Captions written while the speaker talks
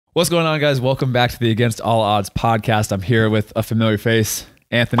What's going on, guys? Welcome back to the Against All Odds podcast. I'm here with a familiar face,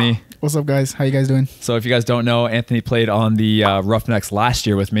 Anthony. What's up, guys? How you guys doing? So if you guys don't know, Anthony played on the Roughnecks last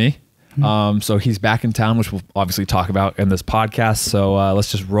year with me. So he's back in town, which we'll obviously talk about in this podcast. So let's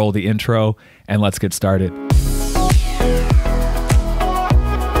just roll the intro and let's get started.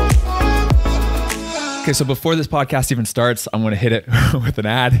 Okay, so before this podcast even starts, I'm going to hit it with an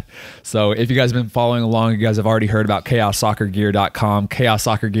ad. So if you guys have been following along, you guys have already heard about chaossoccergear.com. Chaos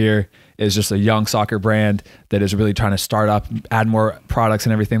Soccer Gear is just a young soccer brand that is really trying to start up, add more products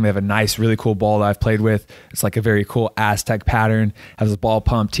and everything. They have a nice, really cool ball that I've played with. It's like a very cool Aztec pattern, has a ball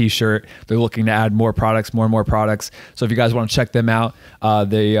pump t-shirt. They're looking to add more products, more and more products. So if you guys want to check them out,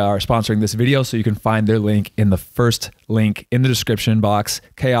 they are sponsoring this video. So you can find their link in the first link in the description box,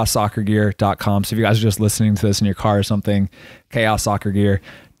 chaossoccergear.com. So if you guys are just listening to this in your car or something,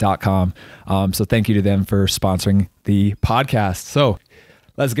 chaossoccergear.com. So thank you to them for sponsoring the podcast. So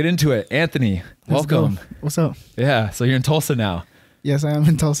let's get into it. Anthony, welcome. What's up? Yeah, so you're in Tulsa now. Yes, I am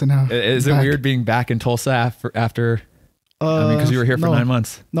in Tulsa now. Is it weird being back in Tulsa after because you were here for 9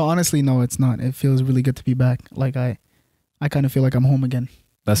 months? No, honestly, no, it's not. It feels really good to be back. Like I kind of feel like I'm home again.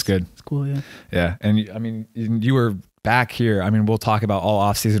 That's good. It's cool, yeah. Yeah, and I mean, you were back here. I mean, we'll talk about all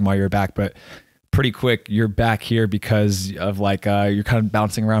off season while you're back, but pretty quick, you're back here because of like you're kind of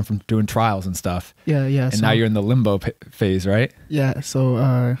bouncing around from doing trials and stuff. Yeah. And now you're in the limbo phase, right? Yeah.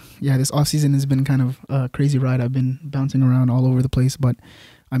 So this off season has been kind of a crazy ride. I've been bouncing around all over the place, but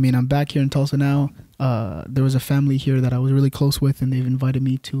I mean, I'm back here in Tulsa now. There was a family here that I was really close with, and they've invited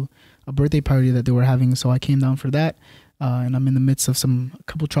me to a birthday party that they were having. So I came down for that, and I'm in the midst of a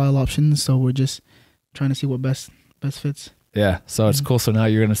couple trial options. So we're just trying to see what best fits. Yeah, so it's cool. So now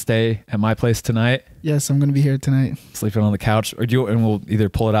you're gonna stay at my place tonight. Yes, I'm gonna be here tonight, sleeping on the couch, and we'll either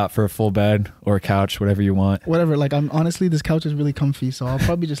pull it out for a full bed or a couch, whatever you want. Whatever. Like, honestly, this couch is really comfy, so I'll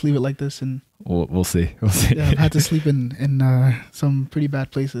probably just leave it like this. And we'll see. We'll see. Yeah, I've had to sleep in some pretty bad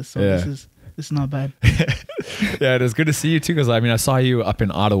places, so yeah. This is not bad. Yeah, it is good to see you too, because I mean, I saw you up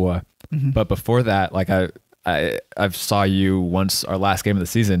in Ottawa, but before that, like I saw you once our last game of the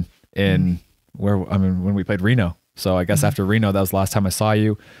season in when we played Reno. So I guess after Reno, that was the last time I saw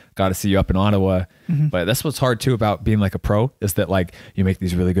you. Got to see you up in Ottawa. But that's what's hard too about being like a pro, is that like you make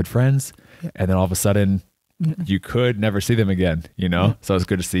these really good friends, and then all of a sudden you could never see them again, you know? Yeah. So it's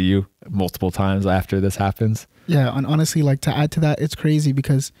good to see you multiple times after this happens. Yeah, and honestly, like, to add to that, it's crazy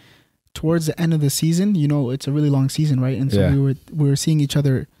because towards the end of the season, you know, it's a really long season, right? And so we were seeing each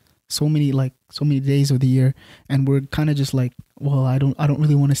other so many days of the year, and we're kind of just like, well, I don't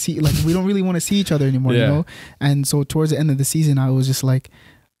really want to see, like, we don't really want to see each other anymore, you know? And so towards the end of the season, I was just like,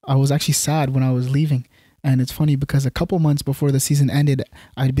 I was actually sad when I was leaving. And it's funny because a couple months before the season ended,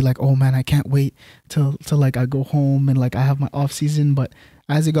 I'd be like, oh man, I can't wait till like I go home and like I have my off season. But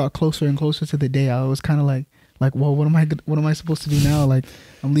as it got closer and closer to the day, I was kind of like, well, what am I supposed to do now? Like,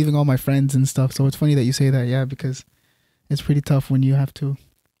 I'm leaving all my friends and stuff. So it's funny that you say that, yeah, because it's pretty tough when you have to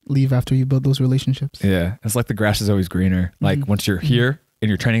leave after you build those relationships. Yeah, it's like the grass is always greener. Like once you're here and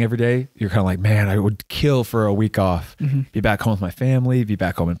you're training every day, you're kind of like, man, I would kill for a week off, be back home with my family, be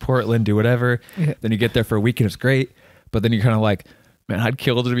back home in Portland, do whatever. Then you get there for a week and it's great, but then you're kind of like, man, I'd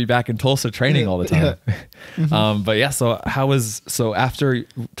kill to be back in Tulsa training all the time. But yeah, so after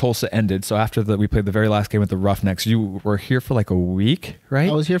Tulsa ended, so after we played the very last game with the Roughnecks, you were here for like a week, right?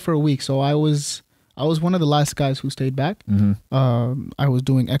 I was here for a week, so I was one of the last guys who stayed back. I was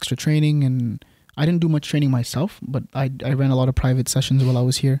doing extra training, and I didn't do much training myself, but I ran a lot of private sessions while I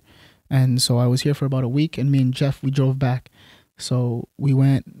was here. And so I was here for about a week, and me and Jeff, we drove back. So we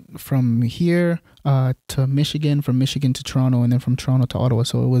went from here to Michigan, from Michigan to Toronto, and then from Toronto to Ottawa.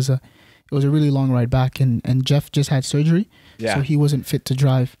 So it was a really long ride back, and Jeff just had surgery, so he wasn't fit to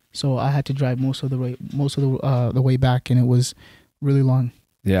drive. So I had to drive most of the way back, and it was really long.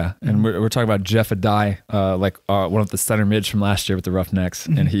 Yeah, and we're talking about Jeff Adai, one of the center mids from last year with the Roughnecks,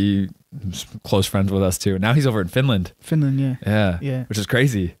 and he was close friends with us too. Now he's over in Finland. Yeah, which is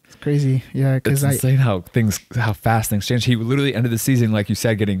crazy. It's crazy, yeah, because it's insane how fast things change. He literally ended the season, like you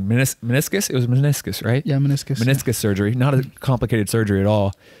said, getting meniscus. It was meniscus, right? Yeah, meniscus surgery. Not a complicated surgery at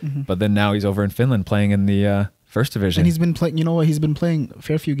all. But then now he's over in Finland playing in the first division. And he's been playing. You know what? He's been playing a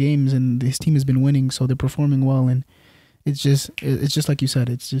fair few games, and his team has been winning, so they're performing well. And it's just like you said,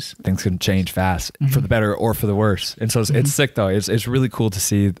 it's just things can change fast for the better or for the worse. And so it's sick though. It's really cool to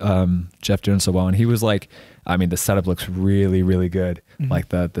see Jeff doing so well. And he was like, I mean, the setup looks really, really good. Like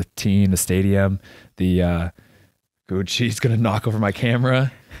the team, the stadium, the Gucci's gonna knock over my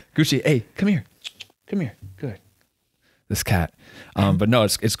camera. Gucci, hey, come here. Good. this cat. But no,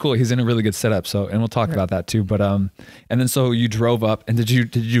 it's cool. He's in a really good setup. So, and we'll talk about that too. But, and then, so you drove up, and did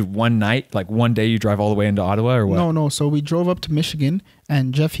you one night, like one day you drive all the way into Ottawa or what? No. So we drove up to Michigan,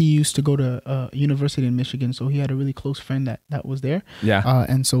 and Jeff, he used to go to university in Michigan. So he had a really close friend that was there. Yeah.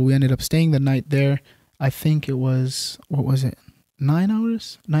 And so we ended up staying the night there. I think it was, what was it? 9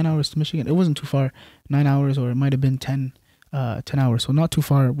 hours? 9 hours to Michigan. It wasn't too far. 9 hours, or it might have been 10 hours. So not too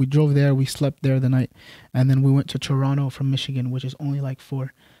far. We drove there. We slept there the night. And then we went to Toronto from Michigan, which is only like 4-5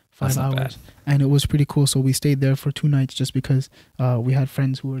 hours. And it was pretty cool. So we stayed there for 2 nights just because we had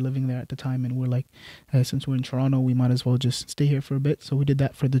friends who were living there at the time. And we're like, hey, since we're in Toronto, we might as well just stay here for a bit. So we did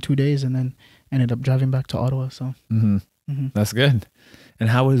that for the 2 days and then ended up driving back to Ottawa. So That's good. And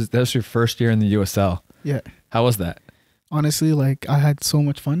that was your first year in the USL? Yeah. How was that? Honestly, like I had so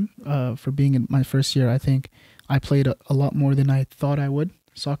much fun for being in my first year. I think I played a lot more than I thought I would.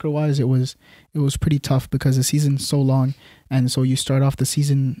 Soccer wise, it was pretty tough because the season's so long, and so you start off the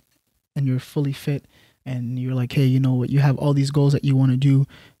season and you're fully fit, and you're like, hey, you know what? You have all these goals that you want to do.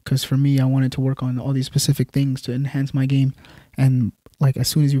 Because for me, I wanted to work on all these specific things to enhance my game, and like as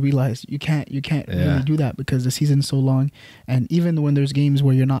soon as you realize you can't really do that because the season's so long, and even when there's games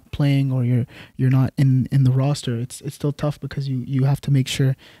where you're not playing or you're not in the roster, it's still tough because you have to make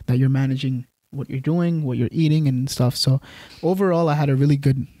sure that you're managing what you're doing, what you're eating and stuff. So overall, I had a really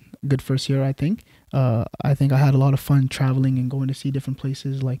good first year. I think I had a lot of fun traveling and going to see different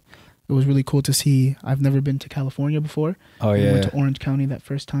places. Like it was really cool to see. I've never been to California before. Oh yeah. We went to Orange County that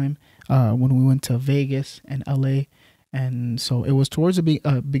first time. When we went to Vegas and LA. And so it was towards the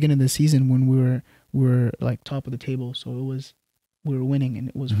beginning of the season when we were like top of the table. So we were winning, and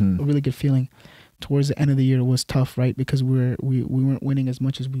it was a really good feeling. Towards the end of the year, it was tough, right? Because we weren't winning as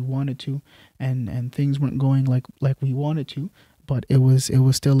much as we wanted to, and things weren't going like we wanted to. But it was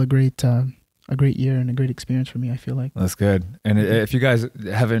still a great year and a great experience for me, I feel like. That's good. And if you guys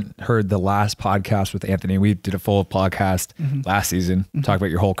haven't heard the last podcast with Anthony, we did a full podcast last season, talk about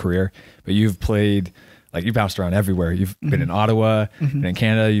your whole career. But you've played. Like you bounced around everywhere. You've been in Ottawa and in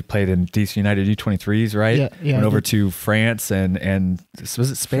Canada. You played in DC United U23s, right? Yeah. Went over to France and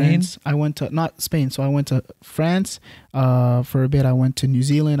was it Spain? France. I went to not Spain, so I went to France for a bit. I went to New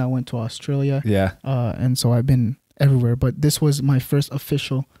Zealand. I went to Australia. Yeah. And so I've been everywhere. But this was my first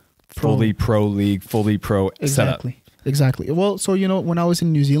official fully pro league, fully pro setup. Exactly. Well, so when I was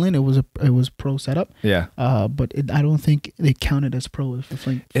in New Zealand, it was pro setup. Yeah. But I don't think they counted as pro.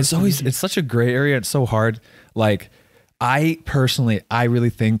 It's such a gray area. It's so hard. Like I really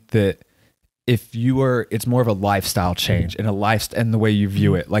think that it's more of a lifestyle change and and the way you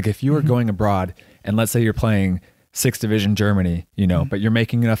view it. Like if you were going abroad and let's say you're playing 6th division Germany, but you're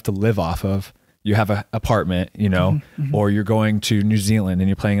making enough to live off of. You have an apartment, or you're going to New Zealand and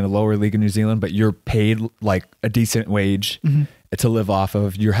you're playing in the lower league in New Zealand, but you're paid like a decent wage to live off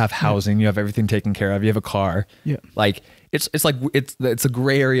of. You have housing, you have everything taken care of, you have a car. Yeah. Like it's a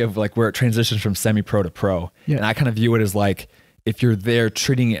gray area of like where it transitions from semi-pro to pro. Yeah. And I kind of view it as like if you're there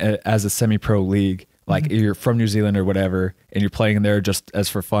treating it as a semi-pro league, like you're from New Zealand or whatever, and you're playing in there just as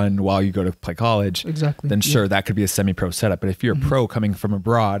for fun while you go to play college, then sure, that could be a semi-pro setup. But if you're a pro coming from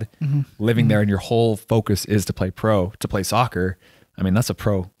abroad, living there, and your whole focus is to play soccer, I mean, that's a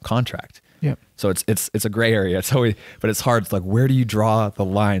pro contract. Yeah. So it's a gray area. But it's hard. It's like, where do you draw the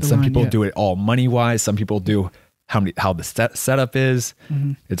line? Some people do it all money-wise. Some people do how the setup is.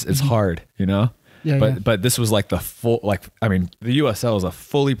 It's hard, But this was like the USL is a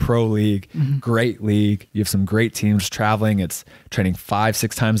fully pro league, great league. You have some great teams traveling. It's training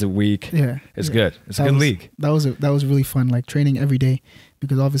 5-6 times a week. Yeah. It's good. It's a good league. That was really fun. Like training every day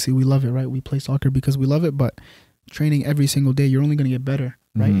because obviously we love it, right? We play soccer because we love it, but training every single day, you're only going to get better,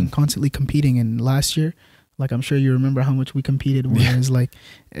 right? And constantly competing. And last year, like I'm sure you remember how much we competed, whereas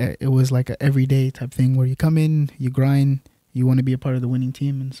it was like a everyday type thing where you come in, you grind, you want to be a part of the winning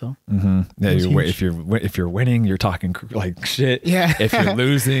team, and so if you're winning, you're talking like shit. Yeah. If you're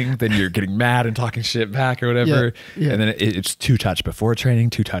losing, then you're getting mad and talking shit back or whatever. Yeah. And then it's 2-touch before training,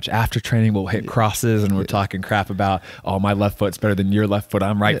 2-touch after training. We'll hit crosses and we're talking crap about, oh, my left foot's better than your left foot.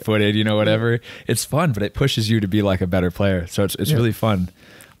 I'm right-footed, whatever. It's fun, but it pushes you to be like a better player. So it's really fun.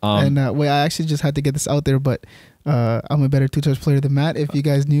 I actually just had to get this out there, but I'm a better 2-touch player than Matt, if you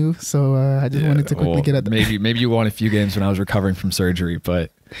guys knew. So I just wanted to quickly get at that. Maybe you won a few games when I was recovering from surgery,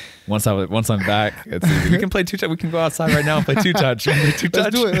 but once I'm back, it's easy. We can play 2-touch. We can go outside right now and play 2-touch. Let's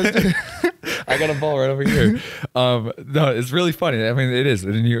do it. I got a ball right over here. No, it's really funny. I mean, it is.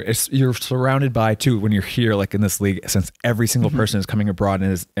 And you're surrounded by when you're here, like in this league, since every single person is coming abroad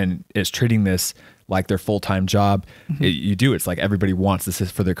and is treating this like their full-time job. It's like everybody wants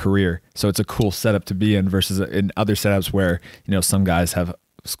this for their career. So it's a cool setup to be in versus in other setups where, some guys have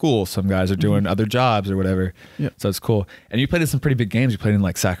school, some guys are doing other jobs or whatever. So it's cool. And you played in some pretty big games. You played in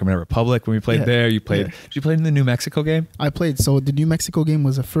like Sacramento Republic when we played there. You played, did you play in the New Mexico game? I played. So the New Mexico game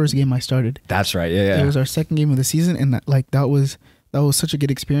was the first game I started. That's right. Yeah. It was our second game of the season. And that was such a good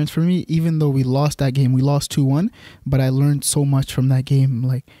experience for me. Even though we lost that game, we lost 2-1, but I learned so much from that game.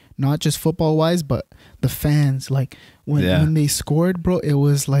 Like not just football wise, but the fans, like when they scored, bro, it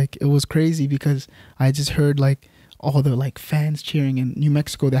was crazy because I just heard like all the like fans cheering in New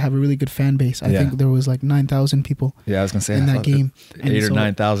Mexico. They have a really good fan base. I think there was like 9,000 people. Yeah, I was gonna say in that game, 8,000 or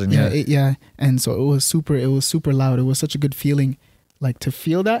 9,000. Yeah. And so it was super loud. It was such a good feeling. Like to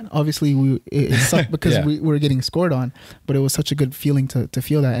feel that, obviously it sucked because we were getting scored on, but it was such a good feeling to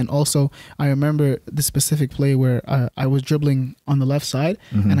feel that. And also I remember the specific play where I was dribbling on the left side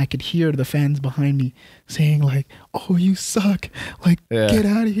and I could hear the fans behind me saying like, "Oh, you suck! Like get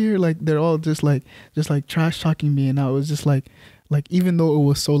out of here!" Like they're all just like trash talking me, and I was just like even though it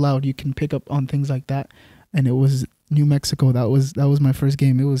was so loud, you can pick up on things like that. And it was New Mexico. That was my first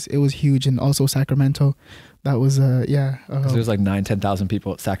game. It was huge, and also Sacramento. That was there was like 10,000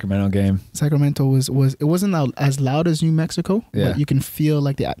 people at Sacramento game. Sacramento was it wasn't as loud as New Mexico, but you can feel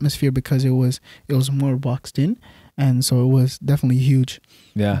like the atmosphere because it was more boxed in, and so it was definitely huge.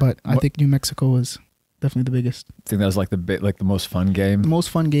 Yeah, but I think New Mexico was definitely the biggest. I think that was like the most fun game. The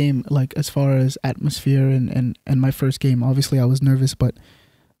most fun game, like as far as atmosphere and my first game. Obviously, I was nervous, but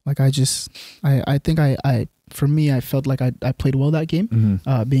like I think for me, I felt like I played well that game,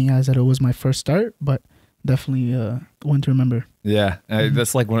 being as that it was my first start, but definitely one to remember. Yeah,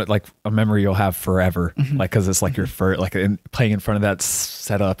 that's like a memory you'll have forever, like because it's like your first, like playing in front of that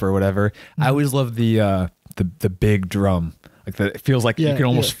setup or whatever. I always love the big drum. Like it feels like you can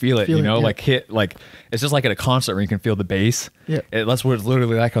almost feel it, like hit, like it's just like at a concert where you can feel the bass. That's what it's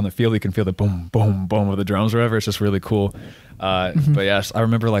literally like on the field. You can feel the boom, boom, boom of the drums or whatever. It's just really cool. But yes, I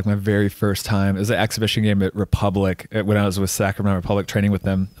remember like my very first time, it was an exhibition game at Republic when I was with Sacramento Republic training with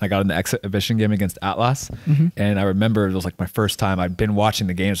them. I got in the exhibition game against Atlas. And I remember it was like my first time. I'd been watching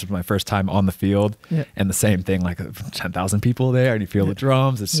the games. It was my first time on the field. And the same thing, like 10,000 people there and you feel the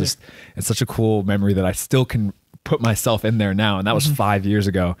drums. It's just, it's such a cool memory that I still can put myself in there now, and that was 5 years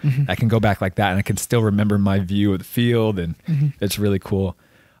ago. I can go back like that and I can still remember my view of the field, and it's really cool.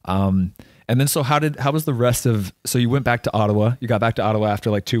 And then so how was the rest of, so you went back to Ottawa, you got back to Ottawa after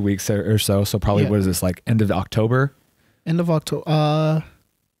like 2 weeks or so probably what is this, like end of October? End of October,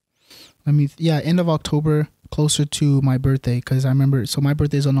 end of October, closer to my birthday, because I remember, so my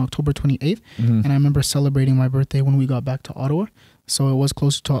birthday is on October 28th, and I remember celebrating my birthday when we got back to Ottawa. So it was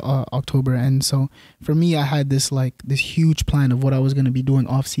closer to October. And so for me, I had this huge plan of what I was going to be doing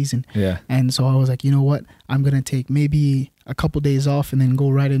off season. Yeah. And so I was like, you know what? I'm going to take maybe a couple days off and then go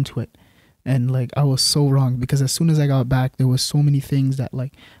right into it. And like, I was so wrong, because as soon as I got back, there was so many things that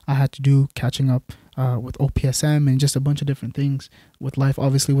like I had to do, catching up with OPSM and just a bunch of different things with life,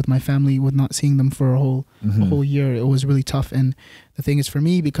 obviously with my family, with not seeing them for a whole year. It was really tough. And the thing is for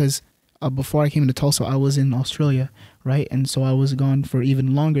me, because before I came into Tulsa, I was in Australia, right? And so I was gone for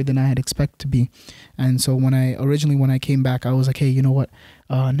even longer than I had expected to be. And so when I came back, I was like, hey, you know what?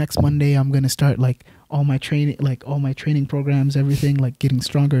 Next Monday, I'm going to start like all my training programs, everything, like getting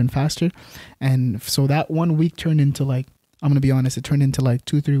stronger and faster. And so that 1 week turned into like, I'm going to be honest, it turned into like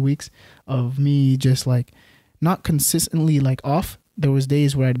 2-3 weeks of me just like not consistently like off. There was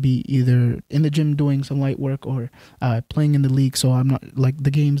days where I'd be either in the gym doing some light work or playing in the league. So I'm not like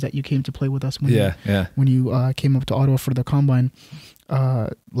the games that you came to play with us when you came up to Ottawa for the combine,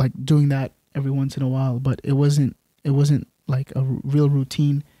 like doing that every once in a while. But it wasn't like a real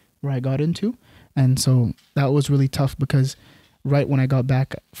routine where I got into. And so that was really tough, because right when I got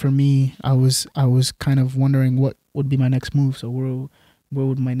back, for me, I was kind of wondering what would be my next move. So where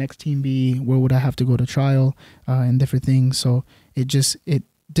would my next team be? Where would I have to go to trial and different things? So it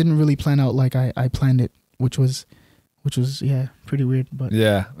didn't really plan out like I planned it, which was pretty weird. But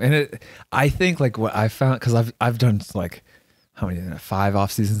yeah, and I think like what I found, because I've done like how many 5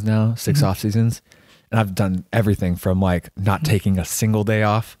 off seasons now, 6 off seasons, and I've done everything from like not taking a single day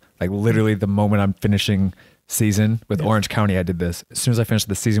off. Like literally the moment I'm finishing season with Orange County, I did this. As soon as I finished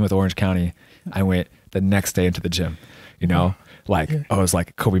the season with Orange County, I went the next day into the gym. I was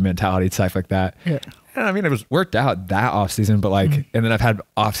like Kobe mentality type like that. Yeah. And I mean, it was worked out that off season, but like, and then I've had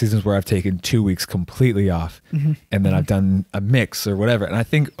off seasons where I've taken 2 weeks completely off, and then I've done a mix or whatever. And I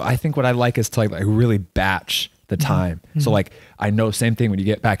think what I like is to like really batch the time. So like, I know same thing when you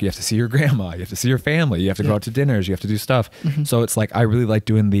get back, you have to see your grandma, you have to see your family, you have to go out to dinners, you have to do stuff. So it's like, I really like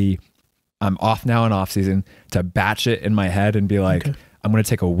doing the I'm off now in off season, to batch it in my head and be like, I'm going to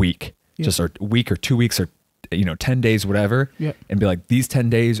take a week, just a week or 2 weeks or 10 days, whatever, and be like, these 10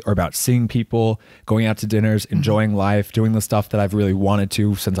 days are about seeing people, going out to dinners, enjoying life, doing the stuff that I've really wanted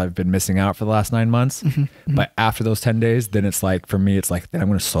to since I've been missing out for the last 9 months. But after those 10 days, then it's like, for me, it's like, then I'm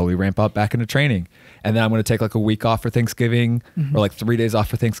going to slowly ramp up back into training. And then I'm going to take like a week off for Thanksgiving, or like 3 days off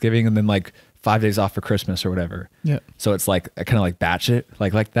for Thanksgiving, and then like 5 days off for Christmas or whatever. So it's like, I kind of like batch it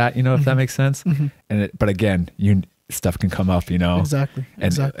like that, if that makes sense. But again, stuff can come up, Exactly.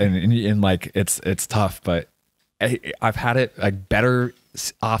 And like, it's tough, but I've had it like better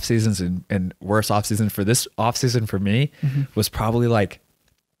off seasons and worse off season. For this off season for me was probably like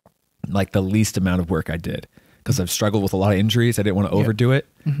the least amount of work I did, because I've struggled with a lot of injuries. I didn't want to overdo it,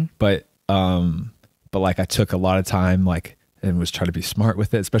 but like I took a lot of time, like, and was trying to be smart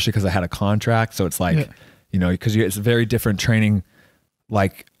with it, especially because I had a contract. So it's like, because it's very different training.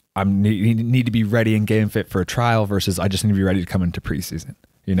 Like need to be ready and game fit for a trial versus I just need to be ready to come into preseason.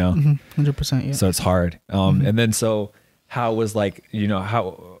 100%. Yeah. So it's hard. And then so how was like,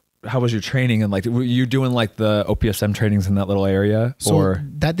 how was your training, and like were you doing like the OPSM trainings in that little area? So or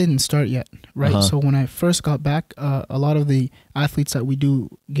that didn't start yet, right? So when I first got back, a lot of the athletes that we do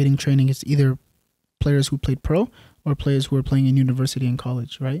getting training is either players who played pro or players who were playing in university and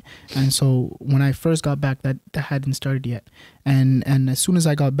college, right? And so when I first got back, that hadn't started yet. And as soon as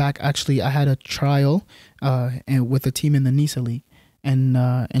I got back, actually I had a trial and with a team in the NISA League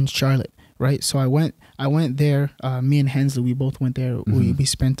in Charlotte, right? So I went there. Me and Hensley, we both went there. We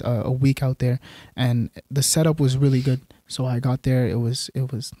spent a week out there, and the setup was really good. So I got there. It was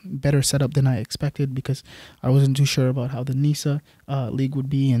better setup than I expected, because I wasn't too sure about how the NISA league would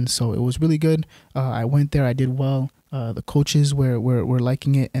be, and so it was really good. I went there. I did well. The coaches were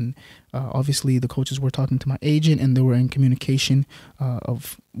liking it, and obviously the coaches were talking to my agent, and they were in communication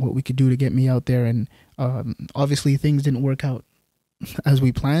of what we could do to get me out there. And obviously things didn't work out as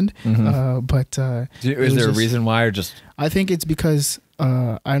we planned. But is there a reason why, or just? I think it's because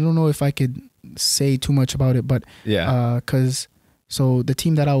I don't know if I could say too much about it, but because so the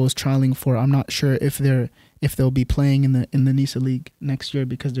team that I was trialing for, I'm not sure if they'll be playing in the NISA League next year,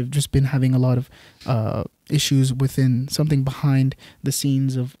 because they've just been having a lot of issues within something behind the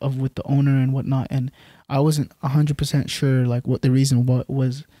scenes of with the owner and whatnot. And I wasn't 100% sure like what the reason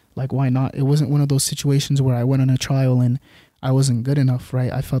was, like why not. It wasn't one of those situations where I went on a trial and I wasn't good enough,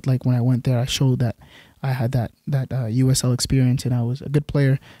 right? I felt like when I went there, I showed that I had that USL experience and I was a good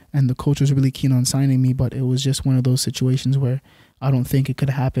player, and the coach was really keen on signing me. But it was just one of those situations where I don't think it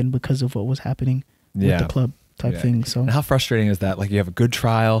could happen because of what was happening with the club type thing. So, and how frustrating is that? Like, you have a good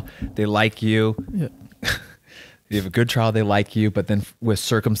trial, they like you. You have a good trial, they like you, but then with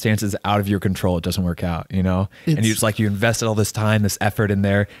circumstances out of your control, it doesn't work out, and you invested all this time, this effort in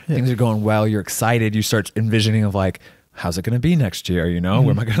there. Things are going well. You're excited. You start envisioning of like, how's it going to be next year?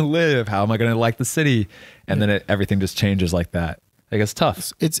 Where am I going to live? How am I going to like the city? And then everything just changes like that. Like, it's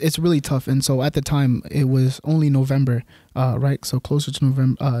tough. It's really tough. And so at the time it was only November, right? So closer to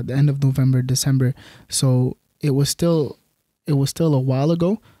November, the end of November, December. So it was still a while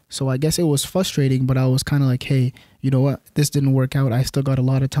ago. So I guess it was frustrating, but I was kind of like, hey, you know what? This didn't work out. I still got a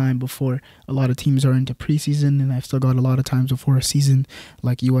lot of time before a lot of teams are into preseason, and I've still got a lot of times before a season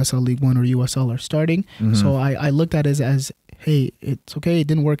like USL League One or USL are starting. So I looked at it as, hey, it's okay. It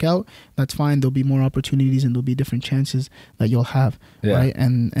didn't work out. That's fine. There'll be more opportunities and there'll be different chances that you'll have, right?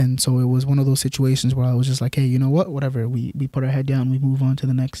 And so it was one of those situations where I was just like, hey, you know what? Whatever. We put our head down. We move on to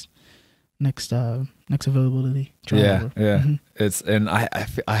the next availability. It's, and I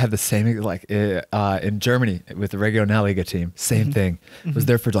had the same, like in Germany with the Regionalliga team, same thing. Was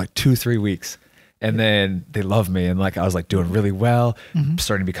there for like 2-3 weeks, and then they loved me, and like I was like doing really well,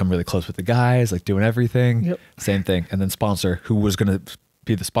 starting to become really close with the guys, like doing everything. Same thing. And then sponsor, who was going to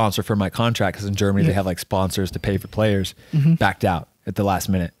be the sponsor for my contract, because in Germany they have like sponsors to pay for players, backed out at the last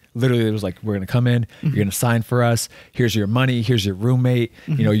minute. Literally, it was like, we're going to come in, you're going to sign for us, here's your money, here's your roommate,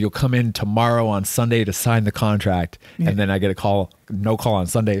 you'll come in tomorrow on Sunday to sign the contract. And then I get a call, no call on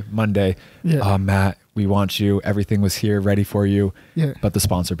Sunday, Monday, Matt, we want you, everything was here, ready for you, but the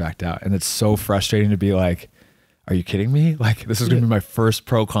sponsor backed out. And it's so frustrating to be like, are you kidding me? Like, this is going to be my first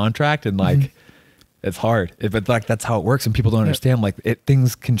pro contract, and like, it's hard. But like, that's how it works, and people don't understand, like,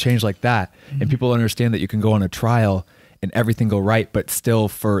 things can change like that, and people don't understand that you can go on a trial and everything go right, but still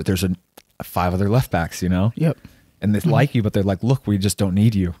there's 5 other left backs, and they like you, but they're like, look, we just don't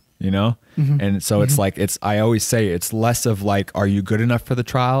need you, and so it's like, I always say it's less of like, are you good enough for the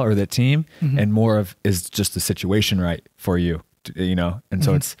trial or the team, and more of, is just the situation right for you, and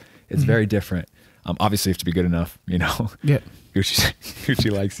so it's very different. Obviously you have to be good enough,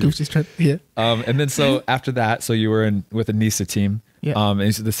 Gucci likes you. Gucci's trying, yeah. And then so after that, so you were in with the NISA team. Yeah.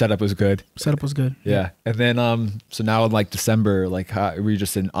 And so the setup was good. Setup was good. Yeah. And then so now in like December, like were you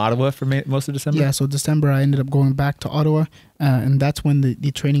just in Ottawa for most of December? Yeah. So December, I ended up going back to Ottawa, and that's when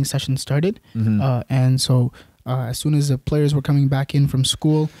the training session started. And so as soon as the players were coming back in from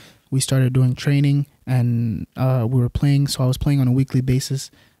school, we started doing training, and we were playing. So I was playing on a weekly basis,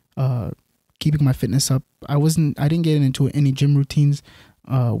 keeping my fitness up. I didn't get into any gym routines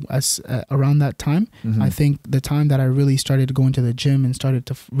around that time. I think the time that I really started to go into the gym and started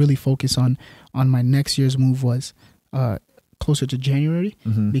to really focus on my next year's move was closer to January,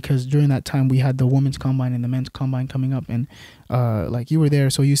 because during that time we had the women's combine and the men's combine coming up, and like you were there,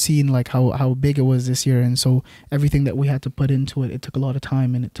 so you seen like how big it was this year, and so everything that we had to put into it took a lot of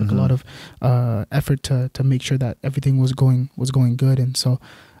time, and it took a lot of effort to make sure that everything was going good. And so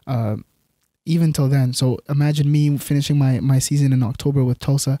even till then, so imagine me finishing my season in October with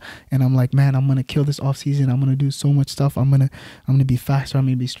Tulsa, and I'm like, man, I'm gonna kill this off season. I'm gonna do so much stuff. I'm gonna be faster. I'm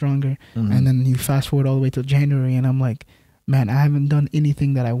gonna be stronger. And then you fast forward all the way till January, and I'm like, man, I haven't done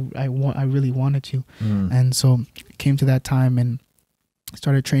anything that I really wanted to. And so it came to that time and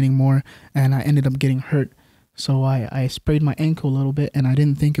started training more, and I ended up getting hurt. So I sprayed my ankle a little bit, and I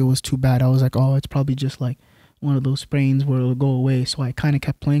didn't think it was too bad. I was like, oh, it's probably just like one of those sprains where it'll go away. So I kind of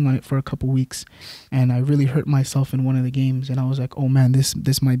kept playing on it for a couple weeks, and I really hurt myself in one of the games, and I was like, oh man,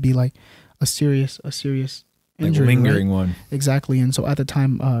 this might be like a serious injury, like lingering, right? One. Exactly. And so at the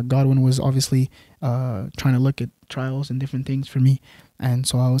time, Godwin was obviously trying to look at trials and different things for me, and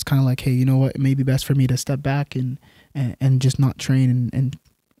so I was kind of like, hey, you know what, it may be best for me to step back and just not train, and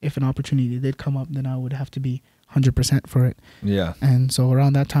if an opportunity did come up, then I would have to be 100% for it. Yeah. And so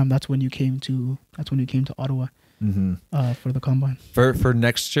around that time, that's when you came to Ottawa for the combine. For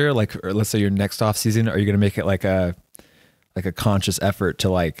next year, like, or let's say your next off season, are you going to make it like a conscious effort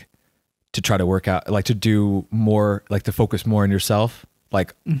to try to work out, like to do more, like to focus more on yourself,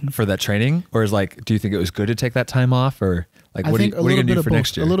 like for that training? Or is like, do you think it was good to take that time off, or like what are you going to do for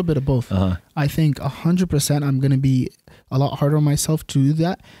next year? A little bit of both. I think 100% I'm going to be a lot harder on myself to do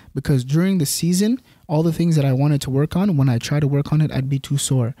that, because during the season, all the things that I wanted to work on, when I try to work on it, I'd be too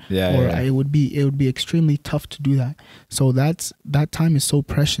sore. It would be extremely tough to do that. So that time is so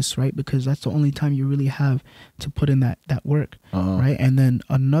precious, right? Because that's the only time you really have to put in that work, right? And then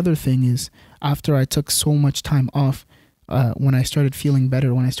another thing is, after I took so much time off, when I started feeling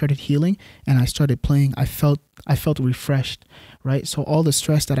better, when I started healing and I started playing, I felt refreshed, right? So all the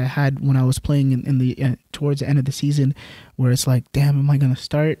stress that I had when I was playing in the towards the end of the season, where it's like, damn, am I gonna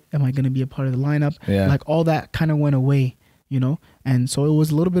start? Am I gonna be a part of the lineup? Like all that kind of went away, you know. And so it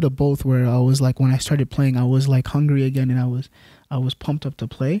was a little bit of both, where I was like, when I started playing, I was like hungry again, and I was pumped up to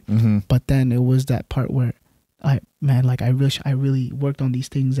play. But then it was that part where I wish I really worked on these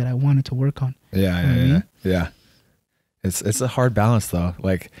things that I wanted to work on. Yeah. It's a hard balance though.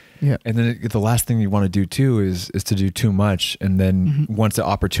 Like, and then the last thing you want to do too is to do too much. And then once the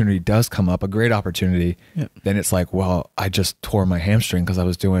opportunity does come up, a great opportunity, then it's like, well, I just tore my hamstring because I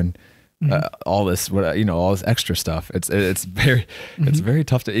was doing all this, all this extra stuff. It's very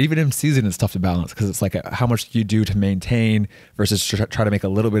tough to, even in season, it's tough to balance, because it's like how much do you do to maintain versus try to make a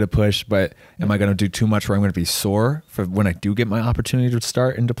little bit of push. But am I going to do too much where I'm going to be sore for when I do get my opportunity to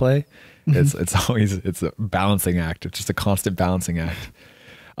start into play? It's a balancing act. It's just a constant balancing act.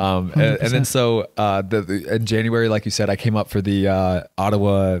 And then so in January, like you said, I came up for the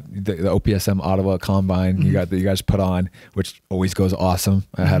Ottawa, the OPSM Ottawa Combine. You guys put on, which always goes awesome.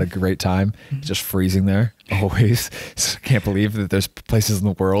 I had a great time. Just freezing there always. Can't believe that there's places in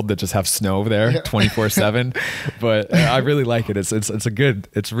the world that just have snow there 24/7. But I really like it.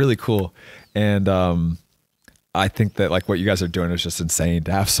 It's really cool. And I think that like what you guys are doing is just insane.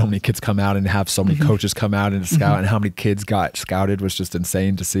 To have so many kids come out and have so many coaches come out and scout, and how many kids got scouted was just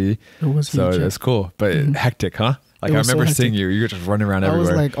insane to see. It was so huge, it's cool, but hectic, huh? Like I remember seeing you were just running around everywhere.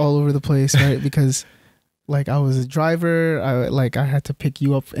 I was like all over the place, right? Because like I was a driver, I had to pick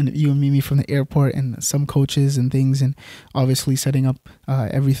you up, and you and Mimi from the airport, and some coaches and things, and obviously setting up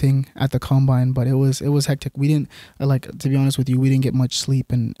everything at the combine. But it was hectic. We didn't, to be honest with you, we didn't get much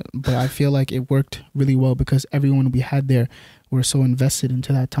sleep, but I feel like it worked really well, because everyone we had there were so invested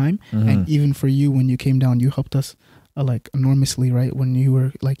into that time. And even for you, when you came down, you helped us enormously, right? When you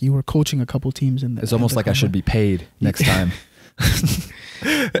were coaching a couple teams in the, it's almost like combine. I should be paid next time.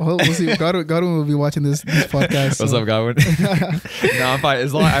 Well, we'll see. Godwin will be watching this podcast. What's up, Godwin? No, I'm fine.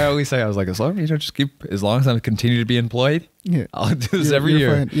 As long, I always say, I was like, as long as as long as I continue to be employed, I'll do this every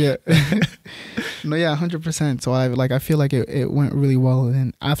year. Fine. Yeah. No, yeah, 100%. So I feel like it went really well.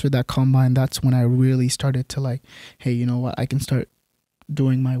 And after that combine, that's when I really started to like, hey, you know what? I can start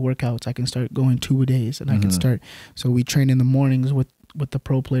doing my workouts. I can start going 2 days, and I can start. So we train in the mornings with the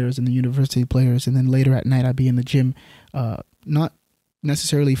pro players and the university players, and then later at night I'd be in the gym, not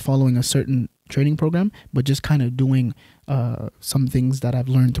necessarily following a certain training program, but just kind of doing some things that I've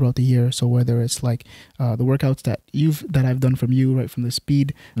learned throughout the year. So whether it's like the workouts that I've done from you, right, from the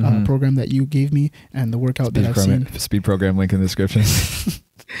speed program that you gave me, and the workout that I've seen. Speed program, link in the description.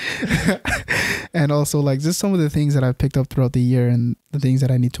 And also like just some of the things that I've picked up throughout the year and the things that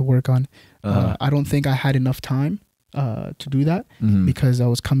I need to work on. I don't think I had enough time to do that because I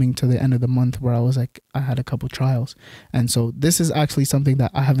was coming to the end of the month where I was like, I had a couple trials. And so this is actually something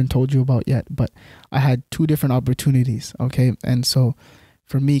that I haven't told you about yet, but I had 2 different opportunities. Okay. And so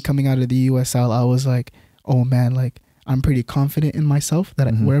for me coming out of the USL, I was like, oh man, like I'm pretty confident in myself that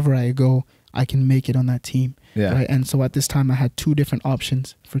wherever I go, I can make it on that team. Yeah. Right. And so at this time I had 2 different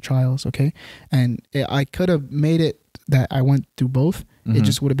options for trials. Okay. And I could have made it that I went through both. It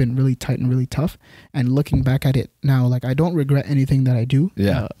just would have been really tight and really tough. And looking back at it now, like I don't regret anything that I do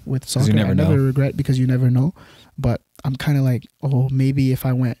with soccer. I never regret, because you never know. But I'm kind of like, oh, maybe if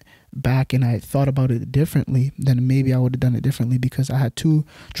I went back and I thought about it differently, then maybe I would have done it differently, because I had 2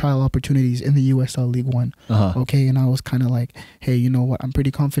 trial opportunities in the USL League One. Okay. And I was kind of like, hey, you know what? I'm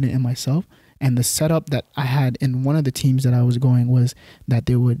pretty confident in myself. And the setup that I had in one of the teams that I was going was that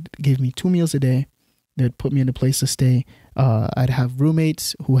they would give me 2 meals a day. They'd put me in a place to stay. I'd have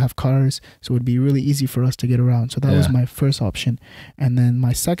roommates who have cars, so it would be really easy for us to get around. So that was my first option. And then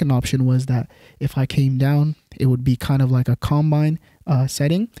my second option was that if I came down, it would be kind of like a combine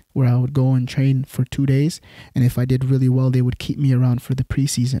setting where I would go and train for 2 days. And if I did really well, they would keep me around for the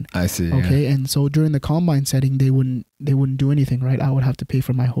preseason. I see. Okay. And so during the combine setting, they wouldn't do anything, right? I would have to pay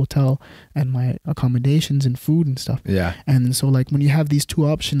for my hotel and my accommodations and food and stuff. Yeah. And so like when you have these 2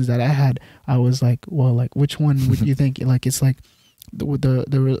 options that I had, I was like, well, like which one would you think? Like it's like the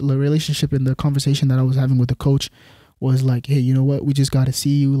relationship and the conversation that I was having with the coach was like, hey, you know what? We just got to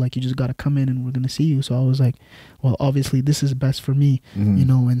see you. Like, you just got to come in and we're going to see you. So I was like, well, obviously this is best for me, you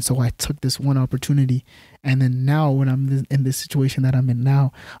know? And so I took this one opportunity. And then now when I'm in this situation that I'm in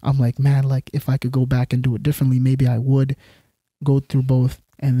now, I'm like, man, like if I could go back and do it differently, maybe I would go through both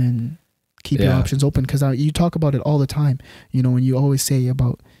and then keep your options open. Cause you talk about it all the time, you know, and you always say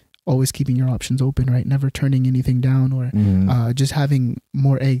about always keeping your options open, right? Never turning anything down, or just having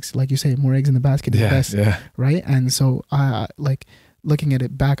more eggs, like you say, more eggs in the basket is best, right? And so I like looking at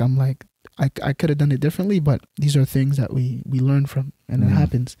it back, I'm like, I could have done it differently, but these are things that we learn from, and it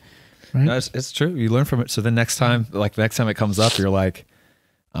happens, right? No, it's true. You learn from it. So the next time, it comes up, you're like,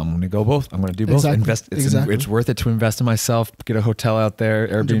 I'm going to go both. I'm going to do both. It's worth it to invest in myself, get a hotel out there,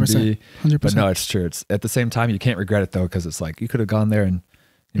 Airbnb. 100%. But no, it's true. It's at the same time, you can't regret it though, because it's like you could have gone there and,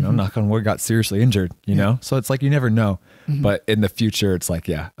 you know, knock on wood, got seriously injured, you know? So it's like, you never know. But in the future, it's like,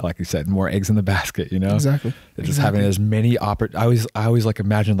 like you said, more eggs in the basket, you know? Exactly. Just having as many I always like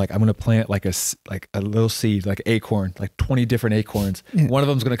imagine, like I'm going to plant like a little seed, like acorn, like 20 different acorns. Yeah. One of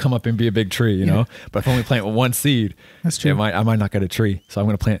them's going to come up and be a big tree, you know? But if I only plant one seed, that's true. I might not get a tree. So I'm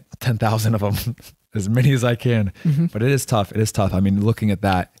going to plant 10,000 of them, as many as I can. But it is tough. It is tough. I mean, looking at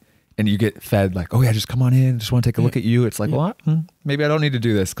that, and you get fed like, oh yeah, just come on in. Just want to take a look at you. It's like, well, maybe I don't need to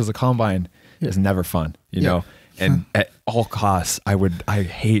do this, because the combine is never fun, you know? And at all costs, I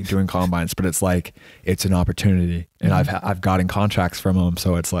hate doing combines, but it's like, it's an opportunity, and I've gotten contracts from them.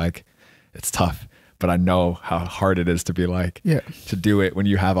 So it's like, it's tough, but I know how hard it is to be like, to do it when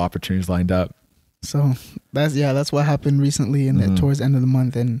you have opportunities lined up. So that's what happened recently towards the end of the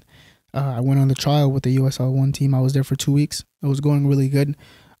month. And I went on the trial with the USL 1 team. I was there for 2 weeks. It was going really good.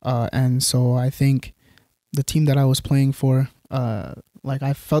 And so I think the team that I was playing for, like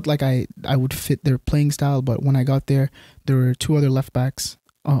I felt like I would fit their playing style, but when I got there were 2 other left backs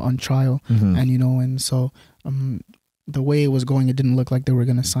on trial, and you know, and so the way it was going, it didn't look like they were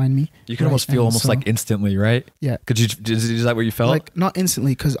going to sign me. You could almost feel like instantly, right? Yeah. Is that what you felt? Like not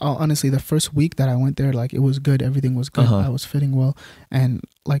instantly, because honestly, the first week that I went there, like it was good. Everything was good. I was fitting well. And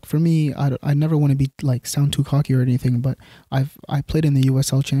like for me, I never want to be like sound too cocky or anything, but I played in the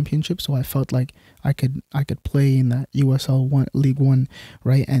USL Championship, so I felt like I could play in that USL League One,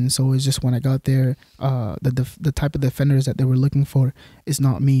 right? And so it's just when I got there, the type of defenders that they were looking for is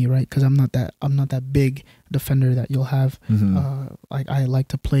not me, right? Because I'm not that big defender that you'll have. Like I like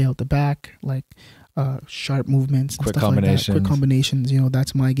to play out the back, like sharp movements, and quick stuff combinations. Like that. Quick combinations, you know,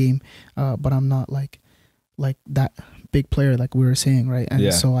 that's my game. But I'm not like that big player, like we were saying, right?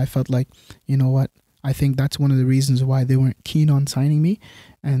 And so I felt like, you know what? I think that's one of the reasons why they weren't keen on signing me,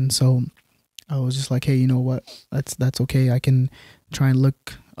 and so I was just like, hey, you know what? That's okay. I can try and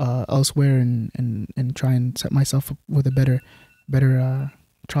look elsewhere and try and set myself up with a better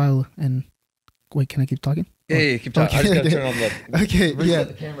trial. And wait, can I keep talking? Yeah, keep talking. I just gotta turn on the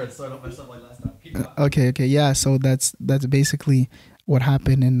the camera so I don't mess up like last time. Keep going. Okay, yeah. So that's basically what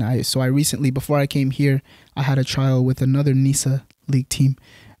happened. And I recently, before I came here, I had a trial with another NISA league team.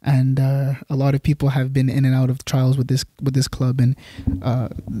 And a lot of people have been in and out of trials with this club, and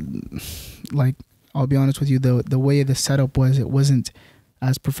like, I'll be honest with you, the way the setup was, it wasn't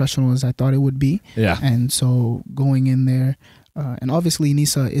as professional as I thought it would be. Yeah. And so going in there, and obviously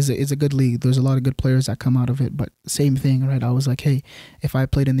NISA is a good league. There's a lot of good players that come out of it, but same thing, right? I was like, hey, if I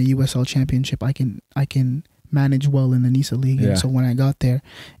played in the USL Championship, I can manage well in the NISA league. And so when I got there,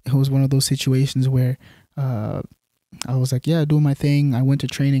 it was one of those situations where I was like, yeah, doing my thing. I went to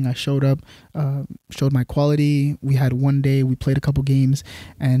training. I showed up, showed my quality. We had one day. We played a couple games,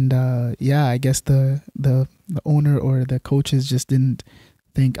 and I guess the owner or the coaches just didn't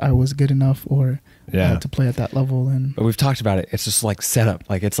think I was good enough or to play at that level. And but we've talked about it. It's just like setup.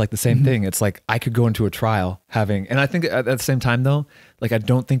 Like it's like the same thing. It's like I could go into a trial and I think at the same time though, like I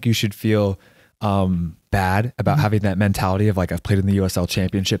don't think you should feel bad about having that mentality of like, I've played in the USL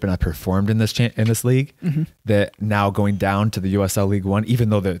Championship and I performed in this league, that now going down to the USL League One, even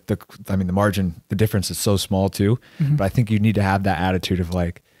though the difference is so small too, but I think you need to have that attitude of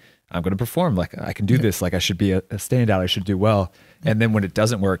like, I'm going to perform, like I can do this, like I should be a standout, I should do well. And then when it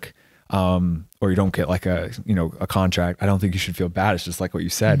doesn't work, or you don't get like a contract, I don't think you should feel bad. It's just like what you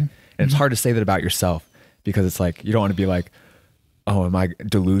said. And it's hard to say that about yourself, because it's like, you don't want to be like, oh, am I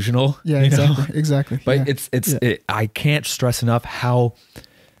delusional? Yeah, exactly. But I can't stress enough how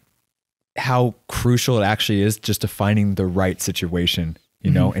crucial it actually is just to finding the right situation,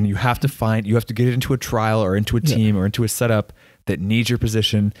 you know, and you have to get into a trial or into a team or into a setup that needs your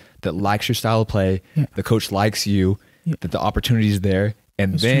position, that likes your style of play, the coach likes you, that the opportunity is there.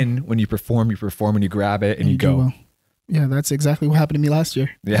 And then when you perform and you grab it and you go. Well. Yeah, that's exactly what happened to me last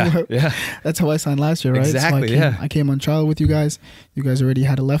year. Yeah, yeah. That's how I signed last year, right? Exactly. So I came on trial with you guys. You guys already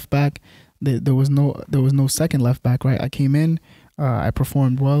had a left back. There was no second left back, right? I came in. I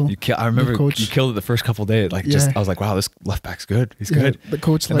performed well. I remember you killed it the first couple of days. Like I was like, wow, this left back's good. He's good. The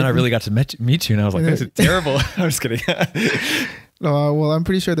coach. And then I really got to meet you, and I was like, this is terrible. I'm just kidding. Well, I'm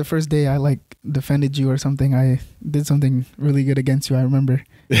pretty sure the first day I like defended you or something. I did something really good against you. I remember.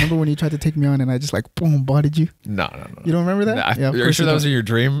 Remember when you tried to take me on and I just like boom bodied you? No. You don't remember that? Nah, you're sure that was in your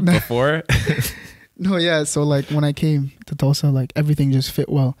dream before? No, yeah. So like when I came to Tulsa, like everything just fit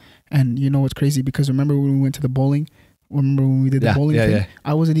well. And you know what's crazy? Because remember when we went to the bowling? Remember when we did the bowling thing? Yeah.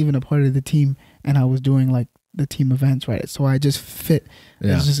 I wasn't even a part of the team, and I was doing like the team events, right? So I just fit.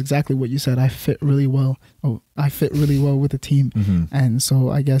 Yeah. It's just exactly what you said. I fit really well. I fit really well with the team. And so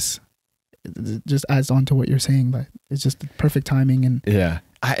I guess it just adds on to what you're saying, but it's just the perfect timing. And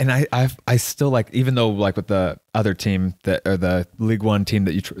I still like, even though like with the other team or the League One team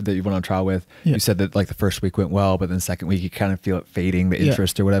that you went on trial with, you said that like the first week went well, but then the second week you kind of feel it fading, the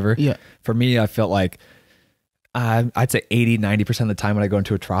interest or whatever. Yeah. For me, I felt like I'd say 80-90% of the time when I go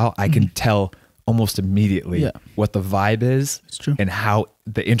into a trial, I can tell almost immediately what the vibe is and how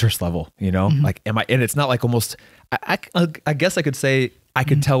the interest level, you know, like and it's not like almost, I guess I could say I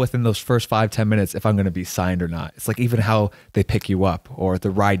could tell within those first 5-10 minutes if I'm going to be signed or not. It's like even how they pick you up or the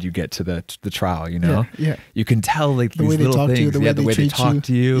ride you get to the trial, you know? Yeah. You can tell like these little things. The way they talk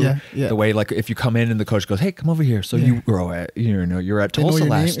to you. The way like if you come in and the coach goes, hey, come over here. So you grow at, you're at Tulsa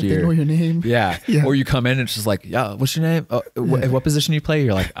last year. They know your name. Yeah. Or you come in and it's just like, yeah, what's your name? What position you play?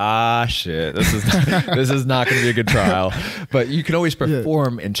 You're like, shit, this is not going to be a good trial. But you can always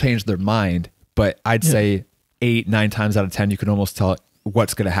perform and change their mind. But I'd say 8-9 times out of 10, you can almost tell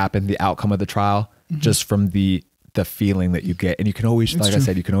what's going to happen, the outcome of the trial, just from the feeling that you get. And you can always, I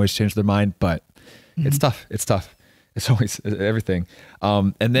said, you can always change their mind, but it's tough. It's always everything.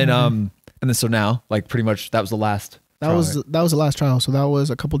 And then so now, like pretty much that was the last. That was the last trial. So that was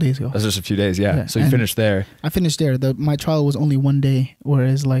a couple days ago. That was just a few days. Yeah. So you finished there. I finished there. My trial was only one day,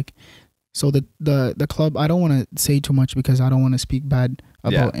 whereas like, so the club, I don't want to say too much because I don't want to speak bad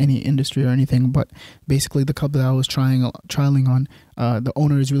about any industry or anything, but basically the club that I was trialing on, the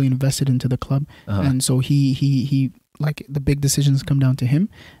owner is really invested into the club, and so he like the big decisions come down to him,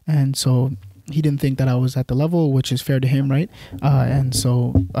 and so he didn't think that I was at the level, which is fair to him, right? And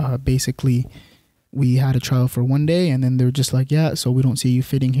so basically we had a trial for one day, and then they're just like, yeah, so we don't see you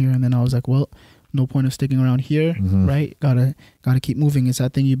fitting here, and then I was like, well, no point of sticking around here, right? Gotta keep moving. It's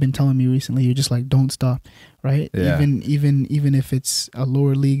that thing you've been telling me recently. You're just like, don't stop, right? Yeah. Even if it's a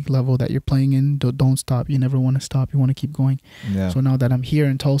lower league level that you're playing in, don't stop. You never want to stop. You want to keep going. Yeah. So now that I'm here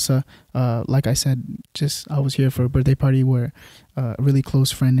in Tulsa, like I said, I was here for a birthday party where a really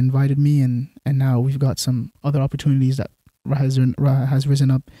close friend invited me, and now we've got some other opportunities that has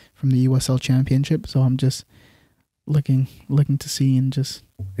risen up from the USL Championship. So I'm just looking to see and just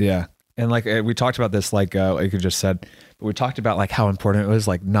and like we talked about this, like you just said, but we talked about like how important it was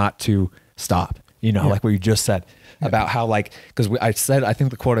like not to stop, like what you just said about how like, because I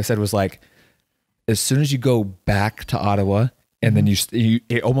think the quote I said was like, as soon as you go back to Ottawa and then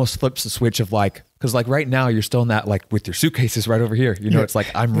it almost flips the switch of like, because like right now you're still in that like with your suitcases right over here, it's like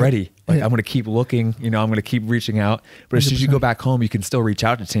I'm ready, like I'm going to keep looking, I'm going to keep reaching out, but as soon as you go back home you can still reach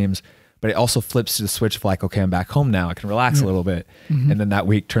out to teams. But it also flips to the switch of like, okay, I'm back home now. I can relax a little bit. And then that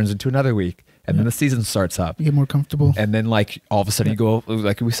week turns into another week. And then the season starts up. You get more comfortable. And then like all of a sudden you go,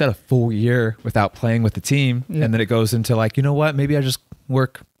 like we said, a full year without playing with the team. And then it goes into like, you know what? Maybe I just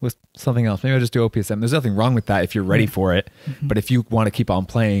work with something else. Maybe I just do OPSM. There's nothing wrong with that if you're ready for it. But if you want to keep on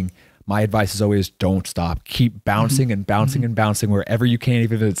playing, my advice is always don't stop. Keep bouncing and bouncing and bouncing wherever you can,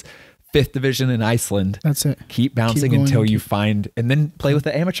 even if it's 5th division in Iceland. That's it. Keep bouncing until you find, and then play with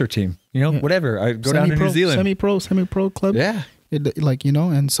the amateur team, whatever. I go down to New Zealand. Semi-pro club. Yeah.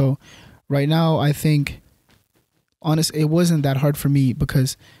 And so right now I think, honestly, it wasn't that hard for me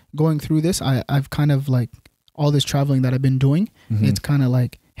because going through this, I've kind of like all this traveling that I've been doing, it's kind of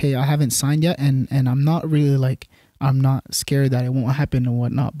like, hey, I haven't signed yet. And I'm not really like, I'm not scared that it won't happen and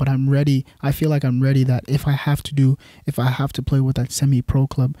whatnot, but I'm ready. I feel like I'm ready that if I have to play with that semi-pro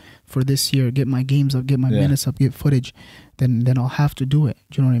club for this year, get my games up, get my minutes up, get footage, then I'll have to do it.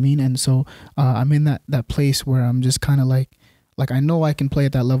 Do you know what I mean? And so I'm in that place where I'm just kind of like I know I can play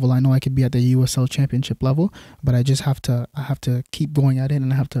at that level. I know I could be at the USL Championship level, but I just have to keep going at it,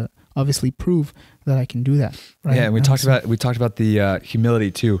 and I have to obviously prove that I can do that. Right? Yeah, and we talked about the humility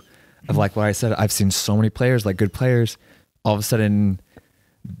too. Of like what I said, I've seen so many players, like good players, all of a sudden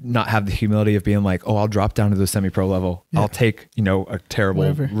not have the humility of being like, oh, I'll drop down to the semi-pro level. I'll take, a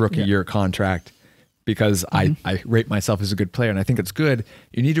terrible rookie year contract because I rate myself as a good player. And I think it's good.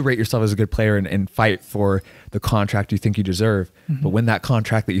 You need to rate yourself as a good player and fight for the contract you think you deserve. But when that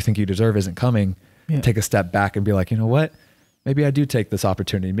contract that you think you deserve isn't coming, take a step back and be like, you know what? Maybe I do take this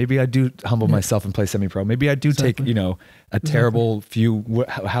opportunity. Maybe I do humble myself and play semi-pro. Maybe I do take, a terrible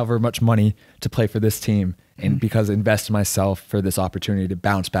however much money to play for this team, and because invest in myself for this opportunity to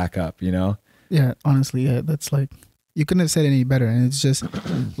bounce back up, Yeah, honestly, that's like, you couldn't have said it any better. And it's just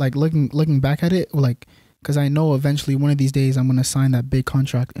like looking back at it, like, because I know eventually one of these days I'm going to sign that big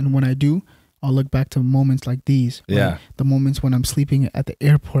contract. And when I do, I'll look back to moments like these. Right? The moments when I'm sleeping at the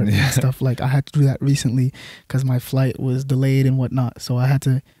airport and stuff. Like I had to do that recently because my flight was delayed and whatnot. So I had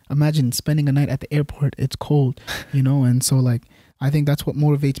to imagine spending a night at the airport. It's cold, and so like, I think that's what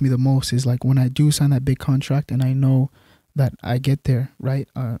motivates me the most is like when I do sign that big contract and I know that I get there, right?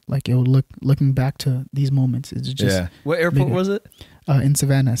 Like it will looking back to these moments. It's just What airport was it? In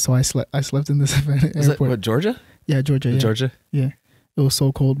Savannah. So I slept in the Savannah airport. What, Georgia? Yeah, Georgia. Georgia? Yeah. It was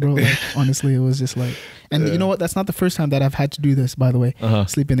so cold, bro. Like, honestly, it was just like, and you know what? That's not the first time that I've had to do this, by the way.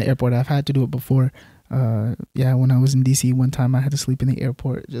 Sleep in the airport. I've had to do it before. When I was in DC one time, I had to sleep in the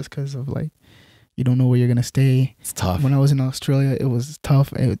airport just because of like, you don't know where you're going to stay. It's tough. When I was in Australia, it was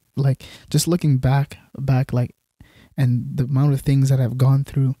tough. Like just looking back like, and the amount of things that I've gone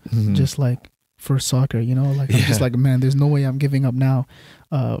through just like for soccer, like I'm just like, man, there's no way I'm giving up now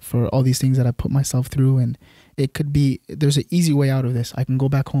for all these things that I put myself through. And it could be, there's an easy way out of this. I can go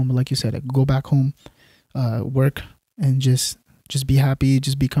back home, like you said, I can go back home, work, and just be happy,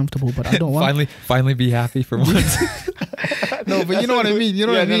 just be comfortable. But I don't want finally be happy for once. No, but you know what I mean. You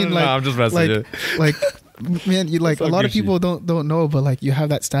know what I mean. No, I'm just messing with you. Like, man, you like a lot of people don't know, but like you have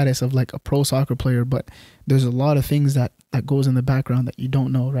that status of like a pro soccer player, but there's a lot of things that goes in the background that you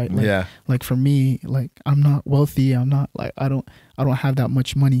don't know, right? Like, Like for me, like I'm not wealthy. I'm not like I don't have that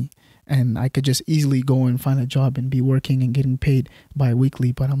much money. And I could just easily go and find a job and be working and getting paid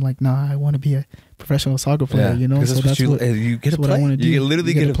bi-weekly. But I'm like, nah, I want to be a professional soccer player, So that's what you get to play. I want to do. You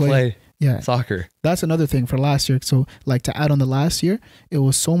literally get to play soccer. That's another thing for last year. So like to add on the last year, it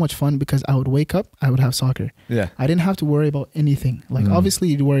was so much fun because I would wake up, I would have soccer. Yeah. I didn't have to worry about anything. Like obviously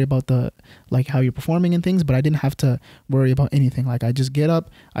you'd worry about the like how you're performing and things, but I didn't have to worry about anything. Like I just get up,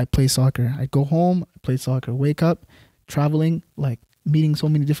 I play soccer. I go home, I play soccer, wake up, traveling, like meeting so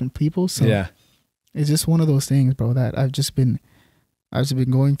many different people. So it's just one of those things, bro, that I've just been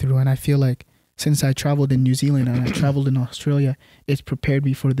going through. And I feel like since I traveled in New Zealand and I traveled in Australia, it's prepared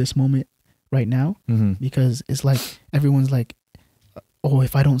me for this moment right now, because it's like everyone's like, oh,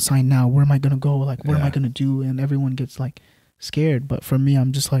 if I don't sign now, where am I gonna go? Like, what am I gonna do? And everyone gets like scared. But for me,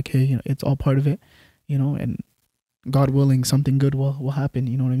 I'm just like, hey, you know, it's all part of it, you know, and God willing, something good will happen.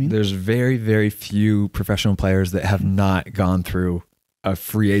 You know what I mean? There's very, very few professional players that have not gone through a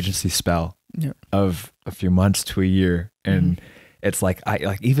free agency spell of a few months to a year. And it's like,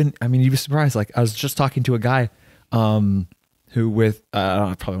 you'd be surprised. Like, I was just talking to a guy, who with,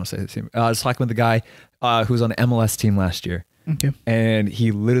 I probably won't say this name. I was talking with a guy, who was on the MLS team last year. Okay. And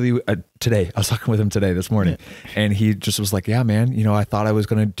he literally, I was talking with him today, this morning, and he just was like, yeah, man, you know, I thought I was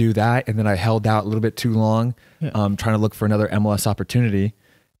going to do that. And then I held out a little bit too long, trying to look for another MLS opportunity.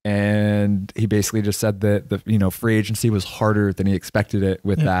 And he basically just said that the, you know, free agency was harder than he expected it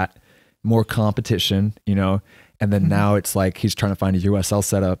with that, more competition, you know, and then now it's like, he's trying to find a USL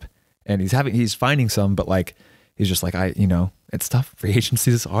setup and he's finding some, but like, he's just like, you know, it's tough. Free agency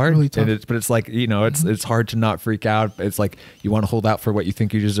is hard, really tough. But it's like, you know, it's hard to not freak out. It's like, you want to hold out for what you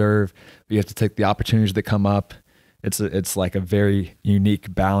think you deserve. You have to take the opportunities that come up. It's like a very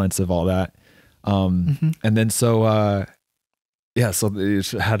unique balance of all that. And then so they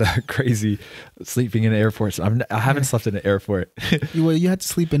had a crazy sleeping in airports. I haven't slept in an airport. Well, you had to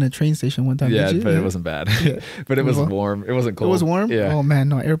sleep in a train station one time. Yeah, but it wasn't bad. But it was warm. It wasn't cold. It was warm? Yeah. Oh man,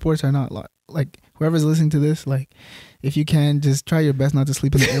 no, airports are not like, whoever's listening to this, like, if you can, just try your best not to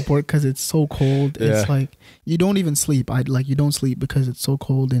sleep in the airport because it's so cold. It's like you don't even sleep. You don't sleep because it's so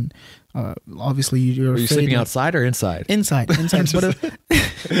cold, and obviously you're. Were you sleeping outside or inside? Inside. But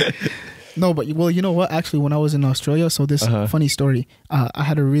no, but well, you know what? Actually, when I was in Australia, so this funny story. I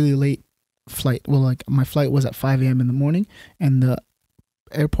had a really late flight. Well, like my flight was at 5 a.m. in the morning, and the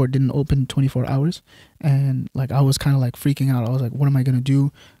airport didn't open 24 hours, and like I was kind of like freaking out. I was like, what am I gonna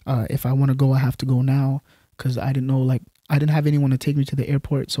do? If I want to go, I have to go now. Because I didn't know, like, I didn't have anyone to take me to the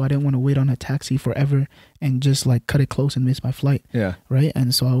airport, so I didn't want to wait on a taxi forever and just like cut it close and miss my flight. Yeah. Right.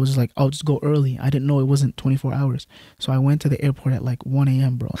 And so I was like, I'll just go early. I didn't know it wasn't 24 hours. So I went to the airport at like 1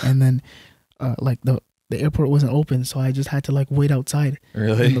 a.m., bro. And then like the airport wasn't open, so I just had to like wait outside.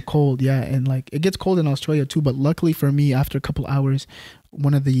 Really? In the cold. Yeah. And like it gets cold in Australia too, but luckily for me, after a couple hours,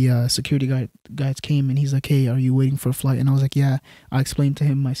 one of the security guys came and he's like, hey, are you waiting for a flight? And I was like, yeah. I explained to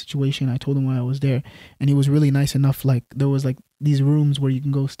him my situation. I told him why I was there, and he was really nice enough. Like there was like these rooms where you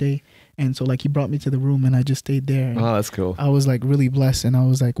can go stay, and so like he brought me to the room and I just stayed there. Oh, that's cool. I was like really blessed, and I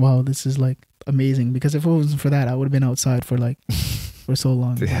was like, wow, this is like amazing, because if it wasn't for that, I would have been outside for like for so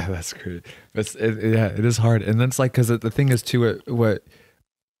long. Yeah, that's great. It is hard. And that's like, because the thing is too,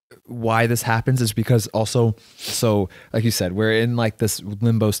 why this happens is because also, so like you said, we're in like this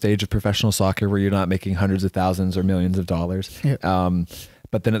limbo stage of professional soccer where you're not making hundreds of thousands or millions of dollars. Yeah.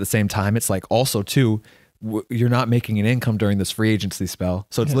 But then at the same time, it's like also too, you're not making an income during this free agency spell.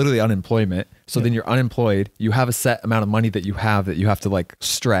 So it's literally unemployment. So then you're unemployed. You have a set amount of money that you have to like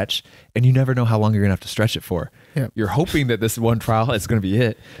stretch, and you never know how long you're gonna have to stretch it for. Yeah. You're hoping that this one trial is going to be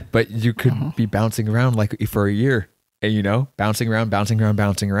it, but you could be bouncing around like for a year. And, you know, bouncing around. And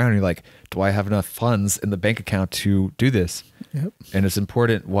you're like, do I have enough funds in the bank account to do this? Yep. And it's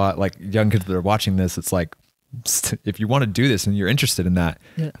important, like young kids that are watching this, it's like, if you want to do this and you're interested in that,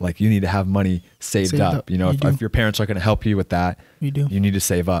 like you need to have money saved up. You know, if your parents are going to help you with that, you need to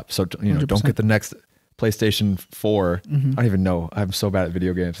save up. So, you know, 100%. Don't get the next PlayStation 4. I don't even know. I'm so bad at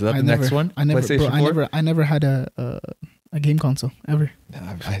video games. Is that the next one? I never had a game console ever.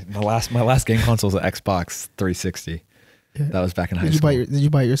 My last game console was an Xbox 360. Yeah. That was back in high school. Did you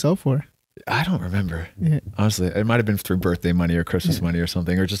buy it yourself, or? I don't remember. Yeah. Honestly, it might have been through birthday money or Christmas money or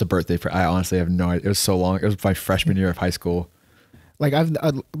something, or just a birthday. I honestly have no idea. It was so long. It was my freshman year of high school. Like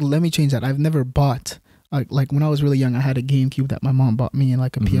let me change that. I've never bought, like when I was really young, I had a GameCube that my mom bought me, and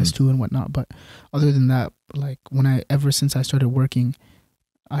like a PS2 and whatnot. But other than that, like ever since I started working,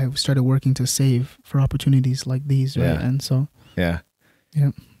 I started working to save for opportunities like these, right? And so yeah.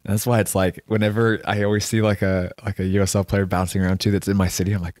 That's why it's like whenever I always see like a USL player bouncing around too that's in my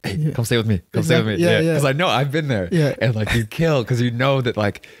city, I'm like, hey, come stay with me. Stay with me. Yeah. Because I know I've been there. Yeah. And like you kill, because you know that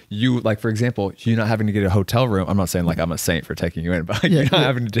like for example, you're not having to get a hotel room. I'm not saying like I'm a saint for taking you in, but like, you're not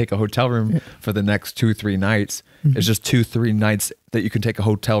having to take a hotel room for the next 2-3 nights. It's just 2-3 nights that you can take a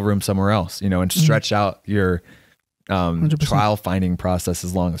hotel room somewhere else, you know, and stretch out your trial finding process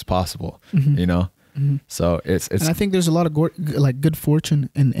as long as possible, you know? So it's and I think there's a lot of good fortune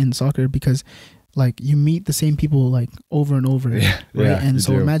in soccer, because like you meet the same people like over and over, right? And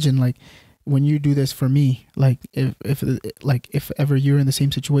so imagine like when you do this for me, like if ever you're in the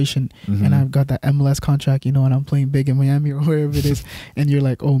same situation and I've got that MLS contract, you know, and I'm playing big in Miami or wherever it is, and you're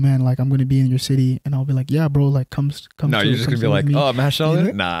like, oh man, like I'm gonna be in your city, and I'll be like, yeah, bro, like come. No, you're just gonna be like, oh, Matt Sheldon,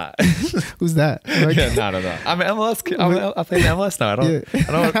 you know? nah. Who's that? Like, Yeah, no. I'm an MLS. I play MLS now. I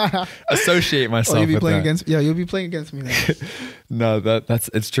don't associate myself. You'll be with playing that. against. Yeah, you'll be playing against me. Then. No, that's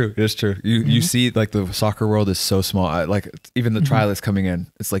it's true. It's true. You see, like the soccer world is so small. Like even the trialists coming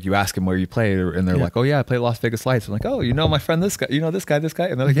in, it's like you ask them where you played, and they're like, oh yeah, I played Las Vegas Lights. I'm like, oh, you know my friend this guy, you know this guy,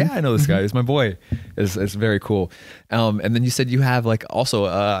 and they're like, yeah, I know this guy. He's my boy. It's very cool. And then you said you have like also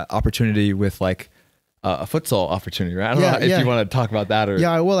opportunity with like a futsal opportunity, right? I don't know if you want to talk about that or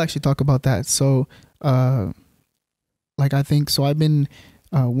yeah, I will actually talk about that. So, like I think so. I've been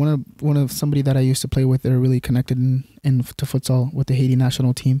one of somebody that I used to play with. They're really connected to futsal with the Haiti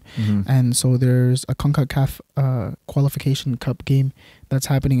national team, and so there's a CONCACAF qualification cup game that's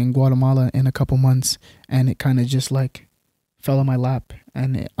happening in Guatemala in a couple months, and it kind of just like fell on my lap,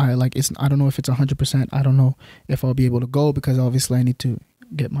 and I don't know if it's 100%. I don't know if I'll be able to go because obviously I need to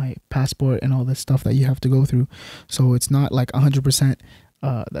get my passport and all this stuff that you have to go through. So it's not like 100%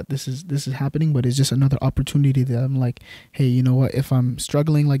 that this is happening, but it's just another opportunity that I'm like, hey, you know what? If I'm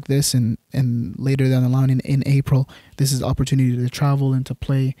struggling like this, and later down the line in April, this is opportunity to travel and to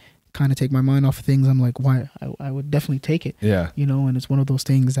play, kind of take my mind off of things. I'm like, why? I would definitely take it. Yeah, you know. And it's one of those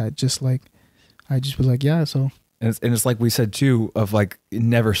things that just like, I just was like, yeah. So and it's like we said too, of like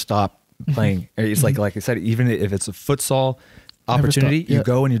never stop playing. It's like I said, even if it's a futsal opportunity, you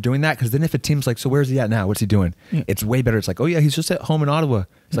go and you're doing that, because then if a team's like, so where's he at now, what's he doing, it's way better. It's like, oh yeah, he's just at home in Ottawa.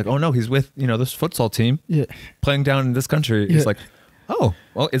 It's like, oh no, he's with, you know, this futsal team playing down in this country. It's like, oh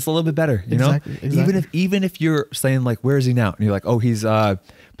well, it's a little bit better, you know. Even if you're saying like, where is he now, and you're like, oh, he's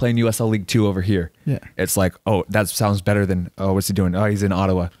playing USL League 2 over here, it's like, oh, that sounds better than, oh, what's he doing, oh, he's in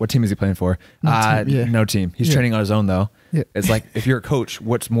Ottawa, what team is he playing for? No team. He's training on his own though. It's like, if you're a coach,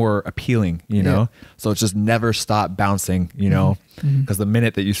 what's more appealing, you know? So it's just never stop bouncing, you know, because the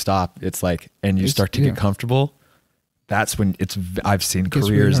minute that you stop, it's like, and you start to get comfortable, that's when I've seen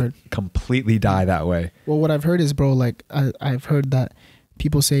careers really completely die that way. Well, what I've heard is, bro, like I've heard that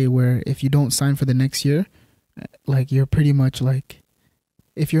people say where if you don't sign for the next year, like you're pretty much like,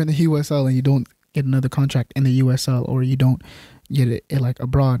 if you're in the USL and you don't get another contract in the USL, or you don't get it like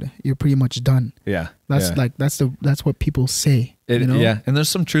abroad, you're pretty much done. That's what people say, you know? And there's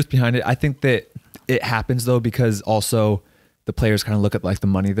some truth behind it. I think that it happens though, because also the players kind of look at like the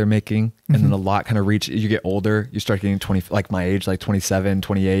money they're making, and then a lot kind of you get older, you start getting 20, like my age, like 27,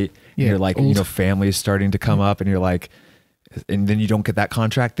 28, and you're like, old. You know, family's starting to come up, and you're like, and then you don't get that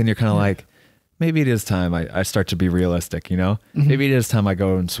contract, then you're kind of like, maybe it is time I start to be realistic, you know? Maybe it is time I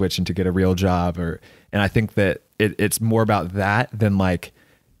go and switch and to get a real job, and I think that it's more about that than like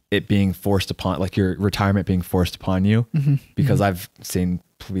it being forced upon, like your retirement being forced upon you, because I've seen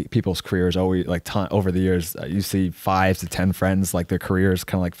people's careers always like over the years, you see 5 to 10 friends, like their careers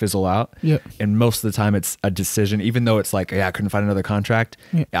kind of like fizzle out. And most of the time it's a decision, even though it's like, yeah, I couldn't find another contract.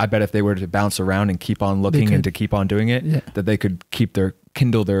 I bet if they were to bounce around and keep on looking and to keep on doing it, that they could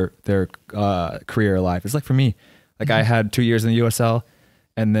kindle their career alive. It's like for me, like I had 2 years in the USL,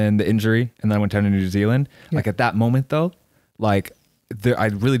 and then the injury, and then I went down to New Zealand. Like at that moment though, like I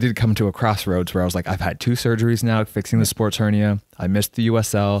really did come to a crossroads where I was like, I've had 2 surgeries now, fixing the sports hernia. I missed the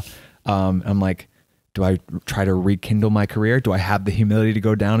USL. I'm like, do I try to rekindle my career? Do I have the humility to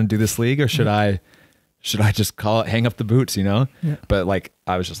go down and do this league, or should I just hang up the boots, you know? But like,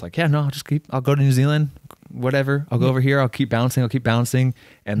 I was just like, yeah, no, I'll go to New Zealand, whatever. I'll go over here. I'll keep bouncing.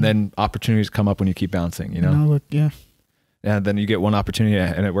 And then opportunities come up when you keep bouncing, you know? And then you get one opportunity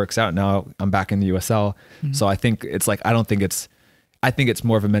and it works out. Now I'm back in the USL. So I think it's like, I think it's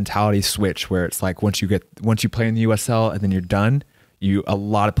more of a mentality switch where it's like, once you play in the USL and then you're done, a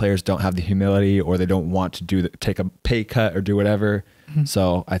lot of players don't have the humility, or they don't want to take a pay cut or do whatever.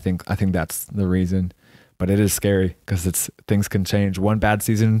 So I think that's the reason, but it is scary because things can change. One bad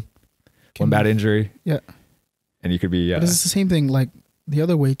season, one bad injury. And you could be, But it's the same thing. Like the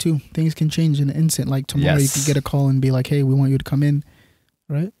other way too. Things can change in an instant. Like tomorrow you could get a call and be like, hey, we want you to come in.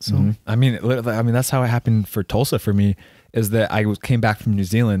 Right. So, I mean, that's how it happened for Tulsa for me, is that I came back from New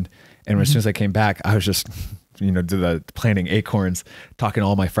Zealand, and as soon as I came back, I was just, you know, planting acorns, talking to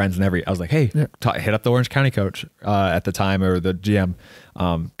all my friends and I was like, hey, hit up the Orange County coach at the time, or the GM.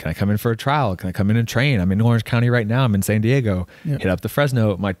 Can I come in for a trial? Can I come in and train? I'm in Orange County right now. I'm in San Diego. Hit up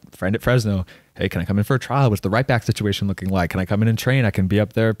my friend at Fresno. Hey, can I come in for a trial? What's the right back situation looking like? Can I come in and train? I can be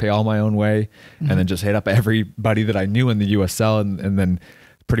up there, pay all my own way, and then just hit up everybody that I knew in the USL, and then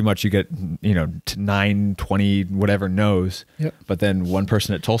pretty much you get, you know, 9, 20, whatever no's. Yep. But then one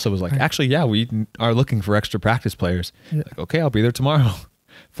person at Tulsa was like, actually, yeah, we are looking for extra practice players. Yep. Like, okay, I'll be there tomorrow.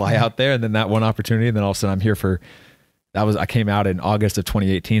 Fly out there. And then that one opportunity. And then all of a sudden I'm here I came out in August of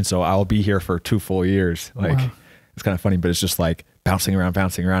 2018. So I'll be here for 2 full years. Like, wow. It's kind of funny, but it's just like bouncing around.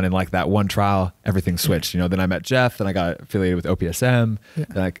 And like that one trial, everything switched, you know. Then I met Jeff, then I got affiliated with OPSM. Yeah.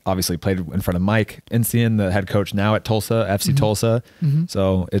 Then I obviously played in front of Mike Incian, the head coach now at Tulsa, FC Tulsa.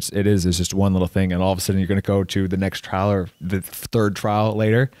 So it's just one little thing. And all of a sudden you're going to go to the next trial or the third trial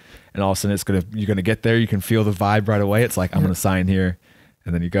later. And all of a sudden you're going to get there. You can feel the vibe right away. It's like, I'm going to sign here.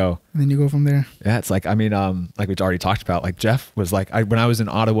 And then you go. And then you go from there. Yeah, it's like, I mean, like we already talked about, like Jeff was like, when I was in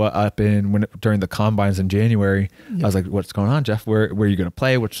Ottawa during the combines in January, I was like, what's going on, Jeff? Where are you going to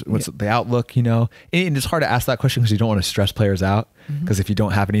play? What's the outlook, you know? And it's hard to ask that question because you don't want to stress players out. Because if you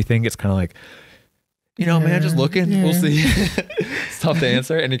don't have anything, it's kind of like, you know, man, just looking, we'll see. It's tough to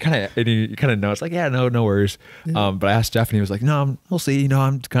answer. And you kind of know, it's like, yeah, no worries. Yeah. But I asked Jeff and he was like, no, we'll see. You know,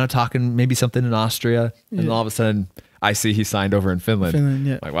 I'm kind of talking maybe something in Austria. And all of a sudden, I see he signed over in Finland.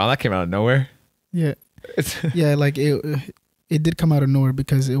 Yeah. Like, wow, that came out of nowhere. Yeah. Yeah, like it did come out of nowhere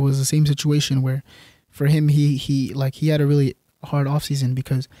because it was the same situation where for him, he had a really hard offseason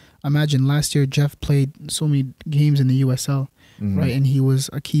because imagine last year Jeff played so many games in the USL, right? And he was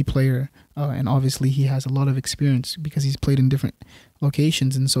a key player. And obviously he has a lot of experience because he's played in different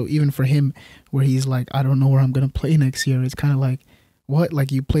locations. And so even for him, where he's like, I don't know where I'm going to play next year, it's kind of like, what?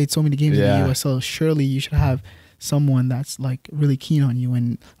 Like you played so many games in the USL. Surely you should have someone that's like really keen on you.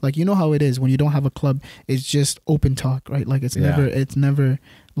 And like, you know how it is when you don't have a club, it's just open talk, right? Like it's never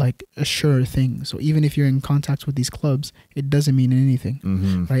like a sure thing. So even if you're in contact with these clubs, it doesn't mean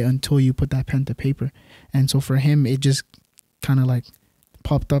anything, right? Until you put that pen to paper. And so for him, it just kind of like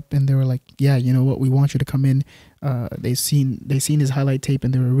popped up and they were like, yeah, you know what, we want you to come in. They seen his highlight tape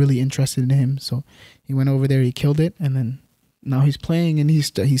and they were really interested in him. So he went over there, he killed it, and then now he's playing and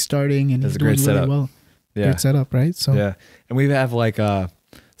he's starting and he's doing really well. Yeah. Great setup, right? So yeah, and we have like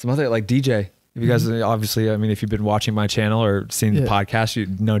some other like DJ. If you guys obviously, I mean, if you've been watching my channel or seen the podcast, you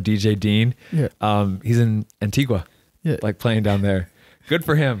know DJ Dean. Yeah, he's in Antigua. Yeah, like playing down there. Good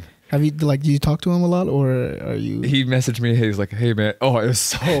for him. Have you do you talk to him a lot, or are you? He messaged me. He's like, "Hey man, oh, it was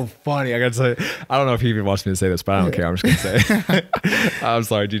so funny." I got to say, I don't know if he even wants me to say this, but I don't care. I'm just gonna say. I'm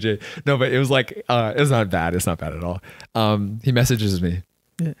sorry, DJ. No, but it was like, it's not bad. It's not bad at all. He messages me,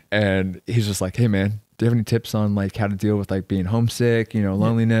 and he's just like, "Hey man, do you have any tips on like how to deal with like being homesick, you know,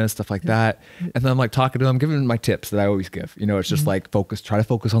 loneliness, stuff like that?" And then I'm like talking to him, giving him my tips that I always give. You know, it's just like try to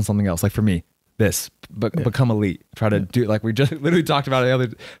focus on something else. Like for me, become elite. Try to do like we just literally talked about it the other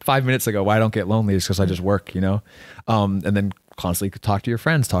 5 minutes ago. Why I don't get lonely is because I just work, you know, and then constantly talk to your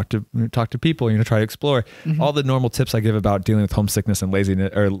friends, talk to people, you know, try to explore all the normal tips I give about dealing with homesickness and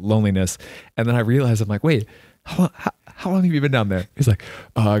laziness or loneliness. And then I realized I'm like, wait, how long have you been down there? He's like,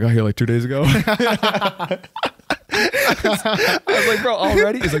 I got here like 2 days ago. I was like, bro,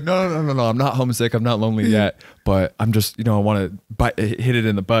 already? He's like, no, I'm not homesick. I'm not lonely yet, but I'm just, you know, I want to hit it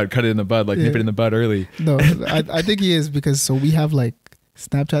in the bud, cut it in the bud, like nip it in the bud early. No, I think he is because so we have like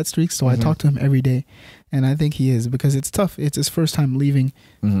Snapchat streaks. So I talk to him every day. And I think he is because it's tough. It's his first time leaving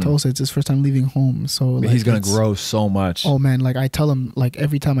Tulsa. It's his first time leaving home. So like, he's going to grow so much. Oh man. Like I tell him, like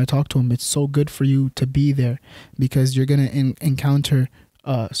every time I talk to him, it's so good for you to be there because you're going to encounter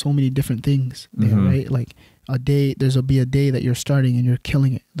so many different things there, right? Like there'll be a day that you're starting and you're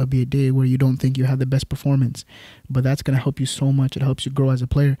killing it. There'll be a day where you don't think you have the best performance, but that's going to help you so much. It helps you grow as a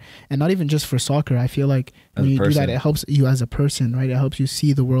player, and not even just for soccer. I feel like when you do that, it helps you as a person, right? It helps you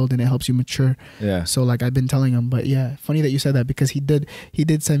see the world and it helps you mature. Yeah. So like I've been telling him, but yeah, funny that you said that because he did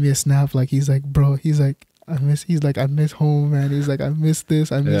send me a snap. Like he's like, bro, I miss home, man. He's like, I miss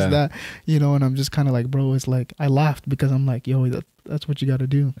this, I miss that, you know. And I'm just kind of like, bro, it's like I laughed because I'm like, yo, that's what you got to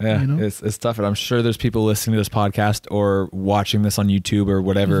do. Yeah, you know? It's tough, and I'm sure there's people listening to this podcast or watching this on YouTube or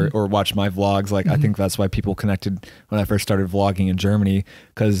whatever, or watch my vlogs. Like I think that's why people connected when I first started vlogging in Germany,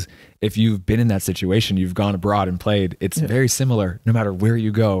 because if you've been in that situation, you've gone abroad and played, it's very similar no matter where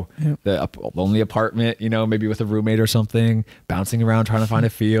you go. The lonely apartment, you know, maybe with a roommate or something, bouncing around trying to find a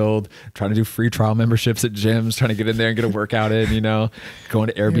field, trying to do free trial memberships at gyms, trying to get in there and get a workout in, you know, going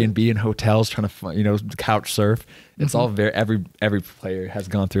to Airbnb and hotels, trying to, you know, couch surf. It's all every player has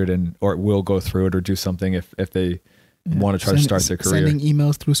gone through it or will go through it or do something if they want to try to start their career. Sending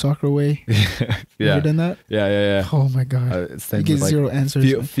emails through Soccerway. You ever done that? Yeah. Oh my God. You get zero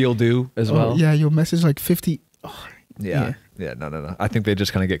answers. Feel do as well. Yeah, you'll message like 50. Oh, Yeah. No. I think they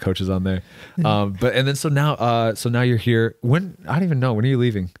just kind of get coaches on there. But and then so now you're here. When I don't even know. When are you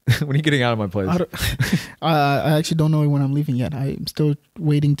leaving? When are you getting out of my place? I actually don't know when I'm leaving yet. I'm still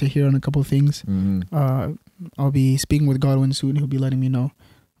waiting to hear on a couple of things. I'll be speaking with Godwin soon. He'll be letting me know.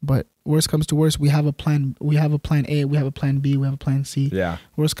 But worst comes to worst, we have a plan. We have a plan A. We have a plan B. We have a plan C. Yeah.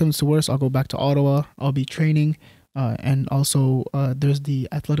 Worst comes to worst, I'll go back to Ottawa. I'll be training. And also, there's the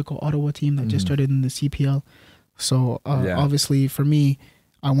Atletico Ottawa team that just started in the CPL. So obviously, for me,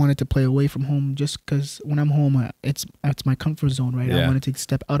 I wanted to play away from home just because when I'm home, it's my comfort zone, right? I wanted to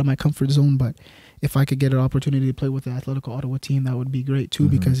step out of my comfort zone. But if I could get an opportunity to play with the Atletico Ottawa team, that would be great too,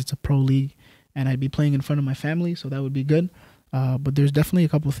 because it's a pro league, and I'd be playing in front of my family, so that would be good. But there's definitely a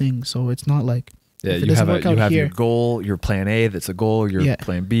couple of things. So it's not like you have your goal, your plan A that's a goal, your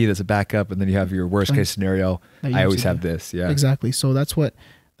plan B that's a backup, and then you have your worst case scenario. I always have this. Yeah, exactly. So that's what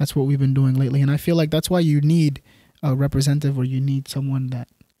we've been doing lately, and I feel like that's why you need a representative, or you need someone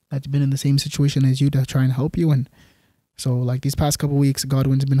that's been in the same situation as you to try and help you. And so like these past couple of weeks,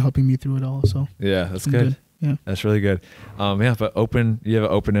 Godwin's been helping me through it all. So yeah, that's good. Yeah, that's really good. But you have an open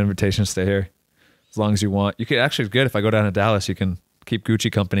invitation to stay here as long as you want. You could actually, it's good if I go down to Dallas, you can keep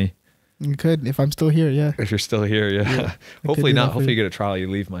Gucci company. You could, if I'm still here, yeah. If you're still here, yeah. Hopefully not. Hopefully you get a trial. You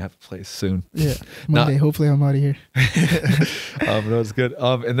leave my place soon. Yeah, Monday. Hopefully I'm out of here. No, it's good.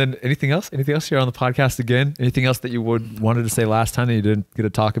 And then anything else? Anything else here on the podcast again? Anything else that you wanted to say last time that you didn't get to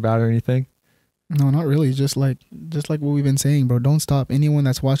talk about or anything? No, not really. Just like what we've been saying, bro. Don't stop. Anyone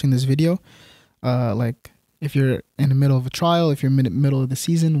that's watching this video, like if you're in the middle of a trial, if you're in the middle of the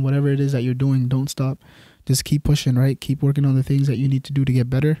season, whatever it is that you're doing, don't stop. Just keep pushing, right? Keep working on the things that you need to do to get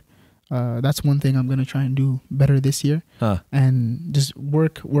better. That's one thing I'm gonna try and do better this year, and just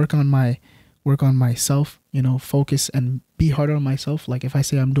work on myself. Focus and be harder on myself. Like if I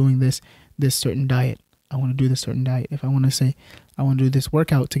say I'm doing this certain diet, I want to do this certain diet. If I want to say I want to do this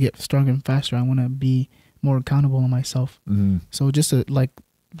workout to get stronger and faster, I want to be more accountable on myself. So just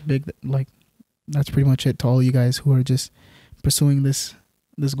that's pretty much it to all you guys who are just pursuing this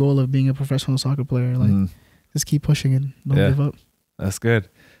goal of being a professional soccer player. Like just keep pushing it. Don't give up. That's good.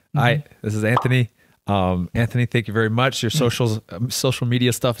 All right, this is Anthony. Anthony, thank you very much. Your social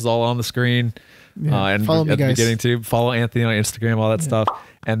media stuff is all on the screen. And follow me, at the guys. beginning too. Follow Anthony on Instagram, all that stuff.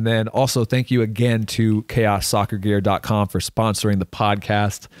 And then also thank you again to chaossoccergear.com for sponsoring the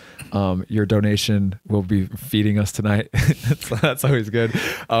podcast. Your donation will be feeding us tonight. That's always good.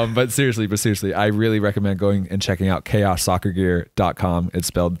 But seriously, I really recommend going and checking out chaossoccergear.com. It's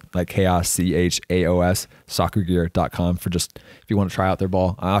spelled like chaos, CHAOS, soccergear.com for just if you want to try out their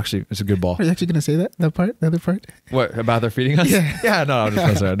ball. Actually, it's a good ball. Are you actually going to say that? That part? The other part? What, about they're feeding us? Yeah, no, I'm just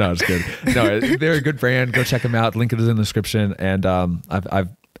messing around. No, it's good. No, they're a good brand. Go check them out. Link is in the description. And I've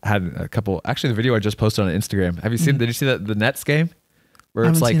had a couple, actually the video I just posted on Instagram. Have you seen, did you see the Nets game? Where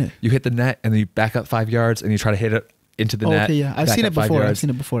it's like you hit the net and then you back up 5 yards and you try to hit it into the net. Okay, yeah. I've seen it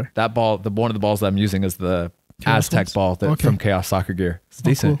before. That ball, one of the balls that I'm using is the Aztec ball from Chaos Soccer Gear. It's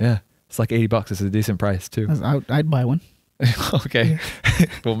decent. Cool. Yeah. It's like $80. It's a decent price too. I'd buy one. Okay.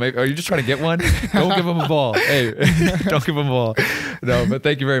 Well, maybe, are you just trying to get one? Don't give them a ball. Hey, don't give them a ball. No, but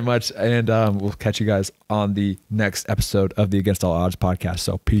thank you very much. And we'll catch you guys on the next episode of the Against All Odds podcast.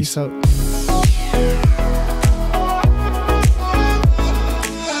 So peace out.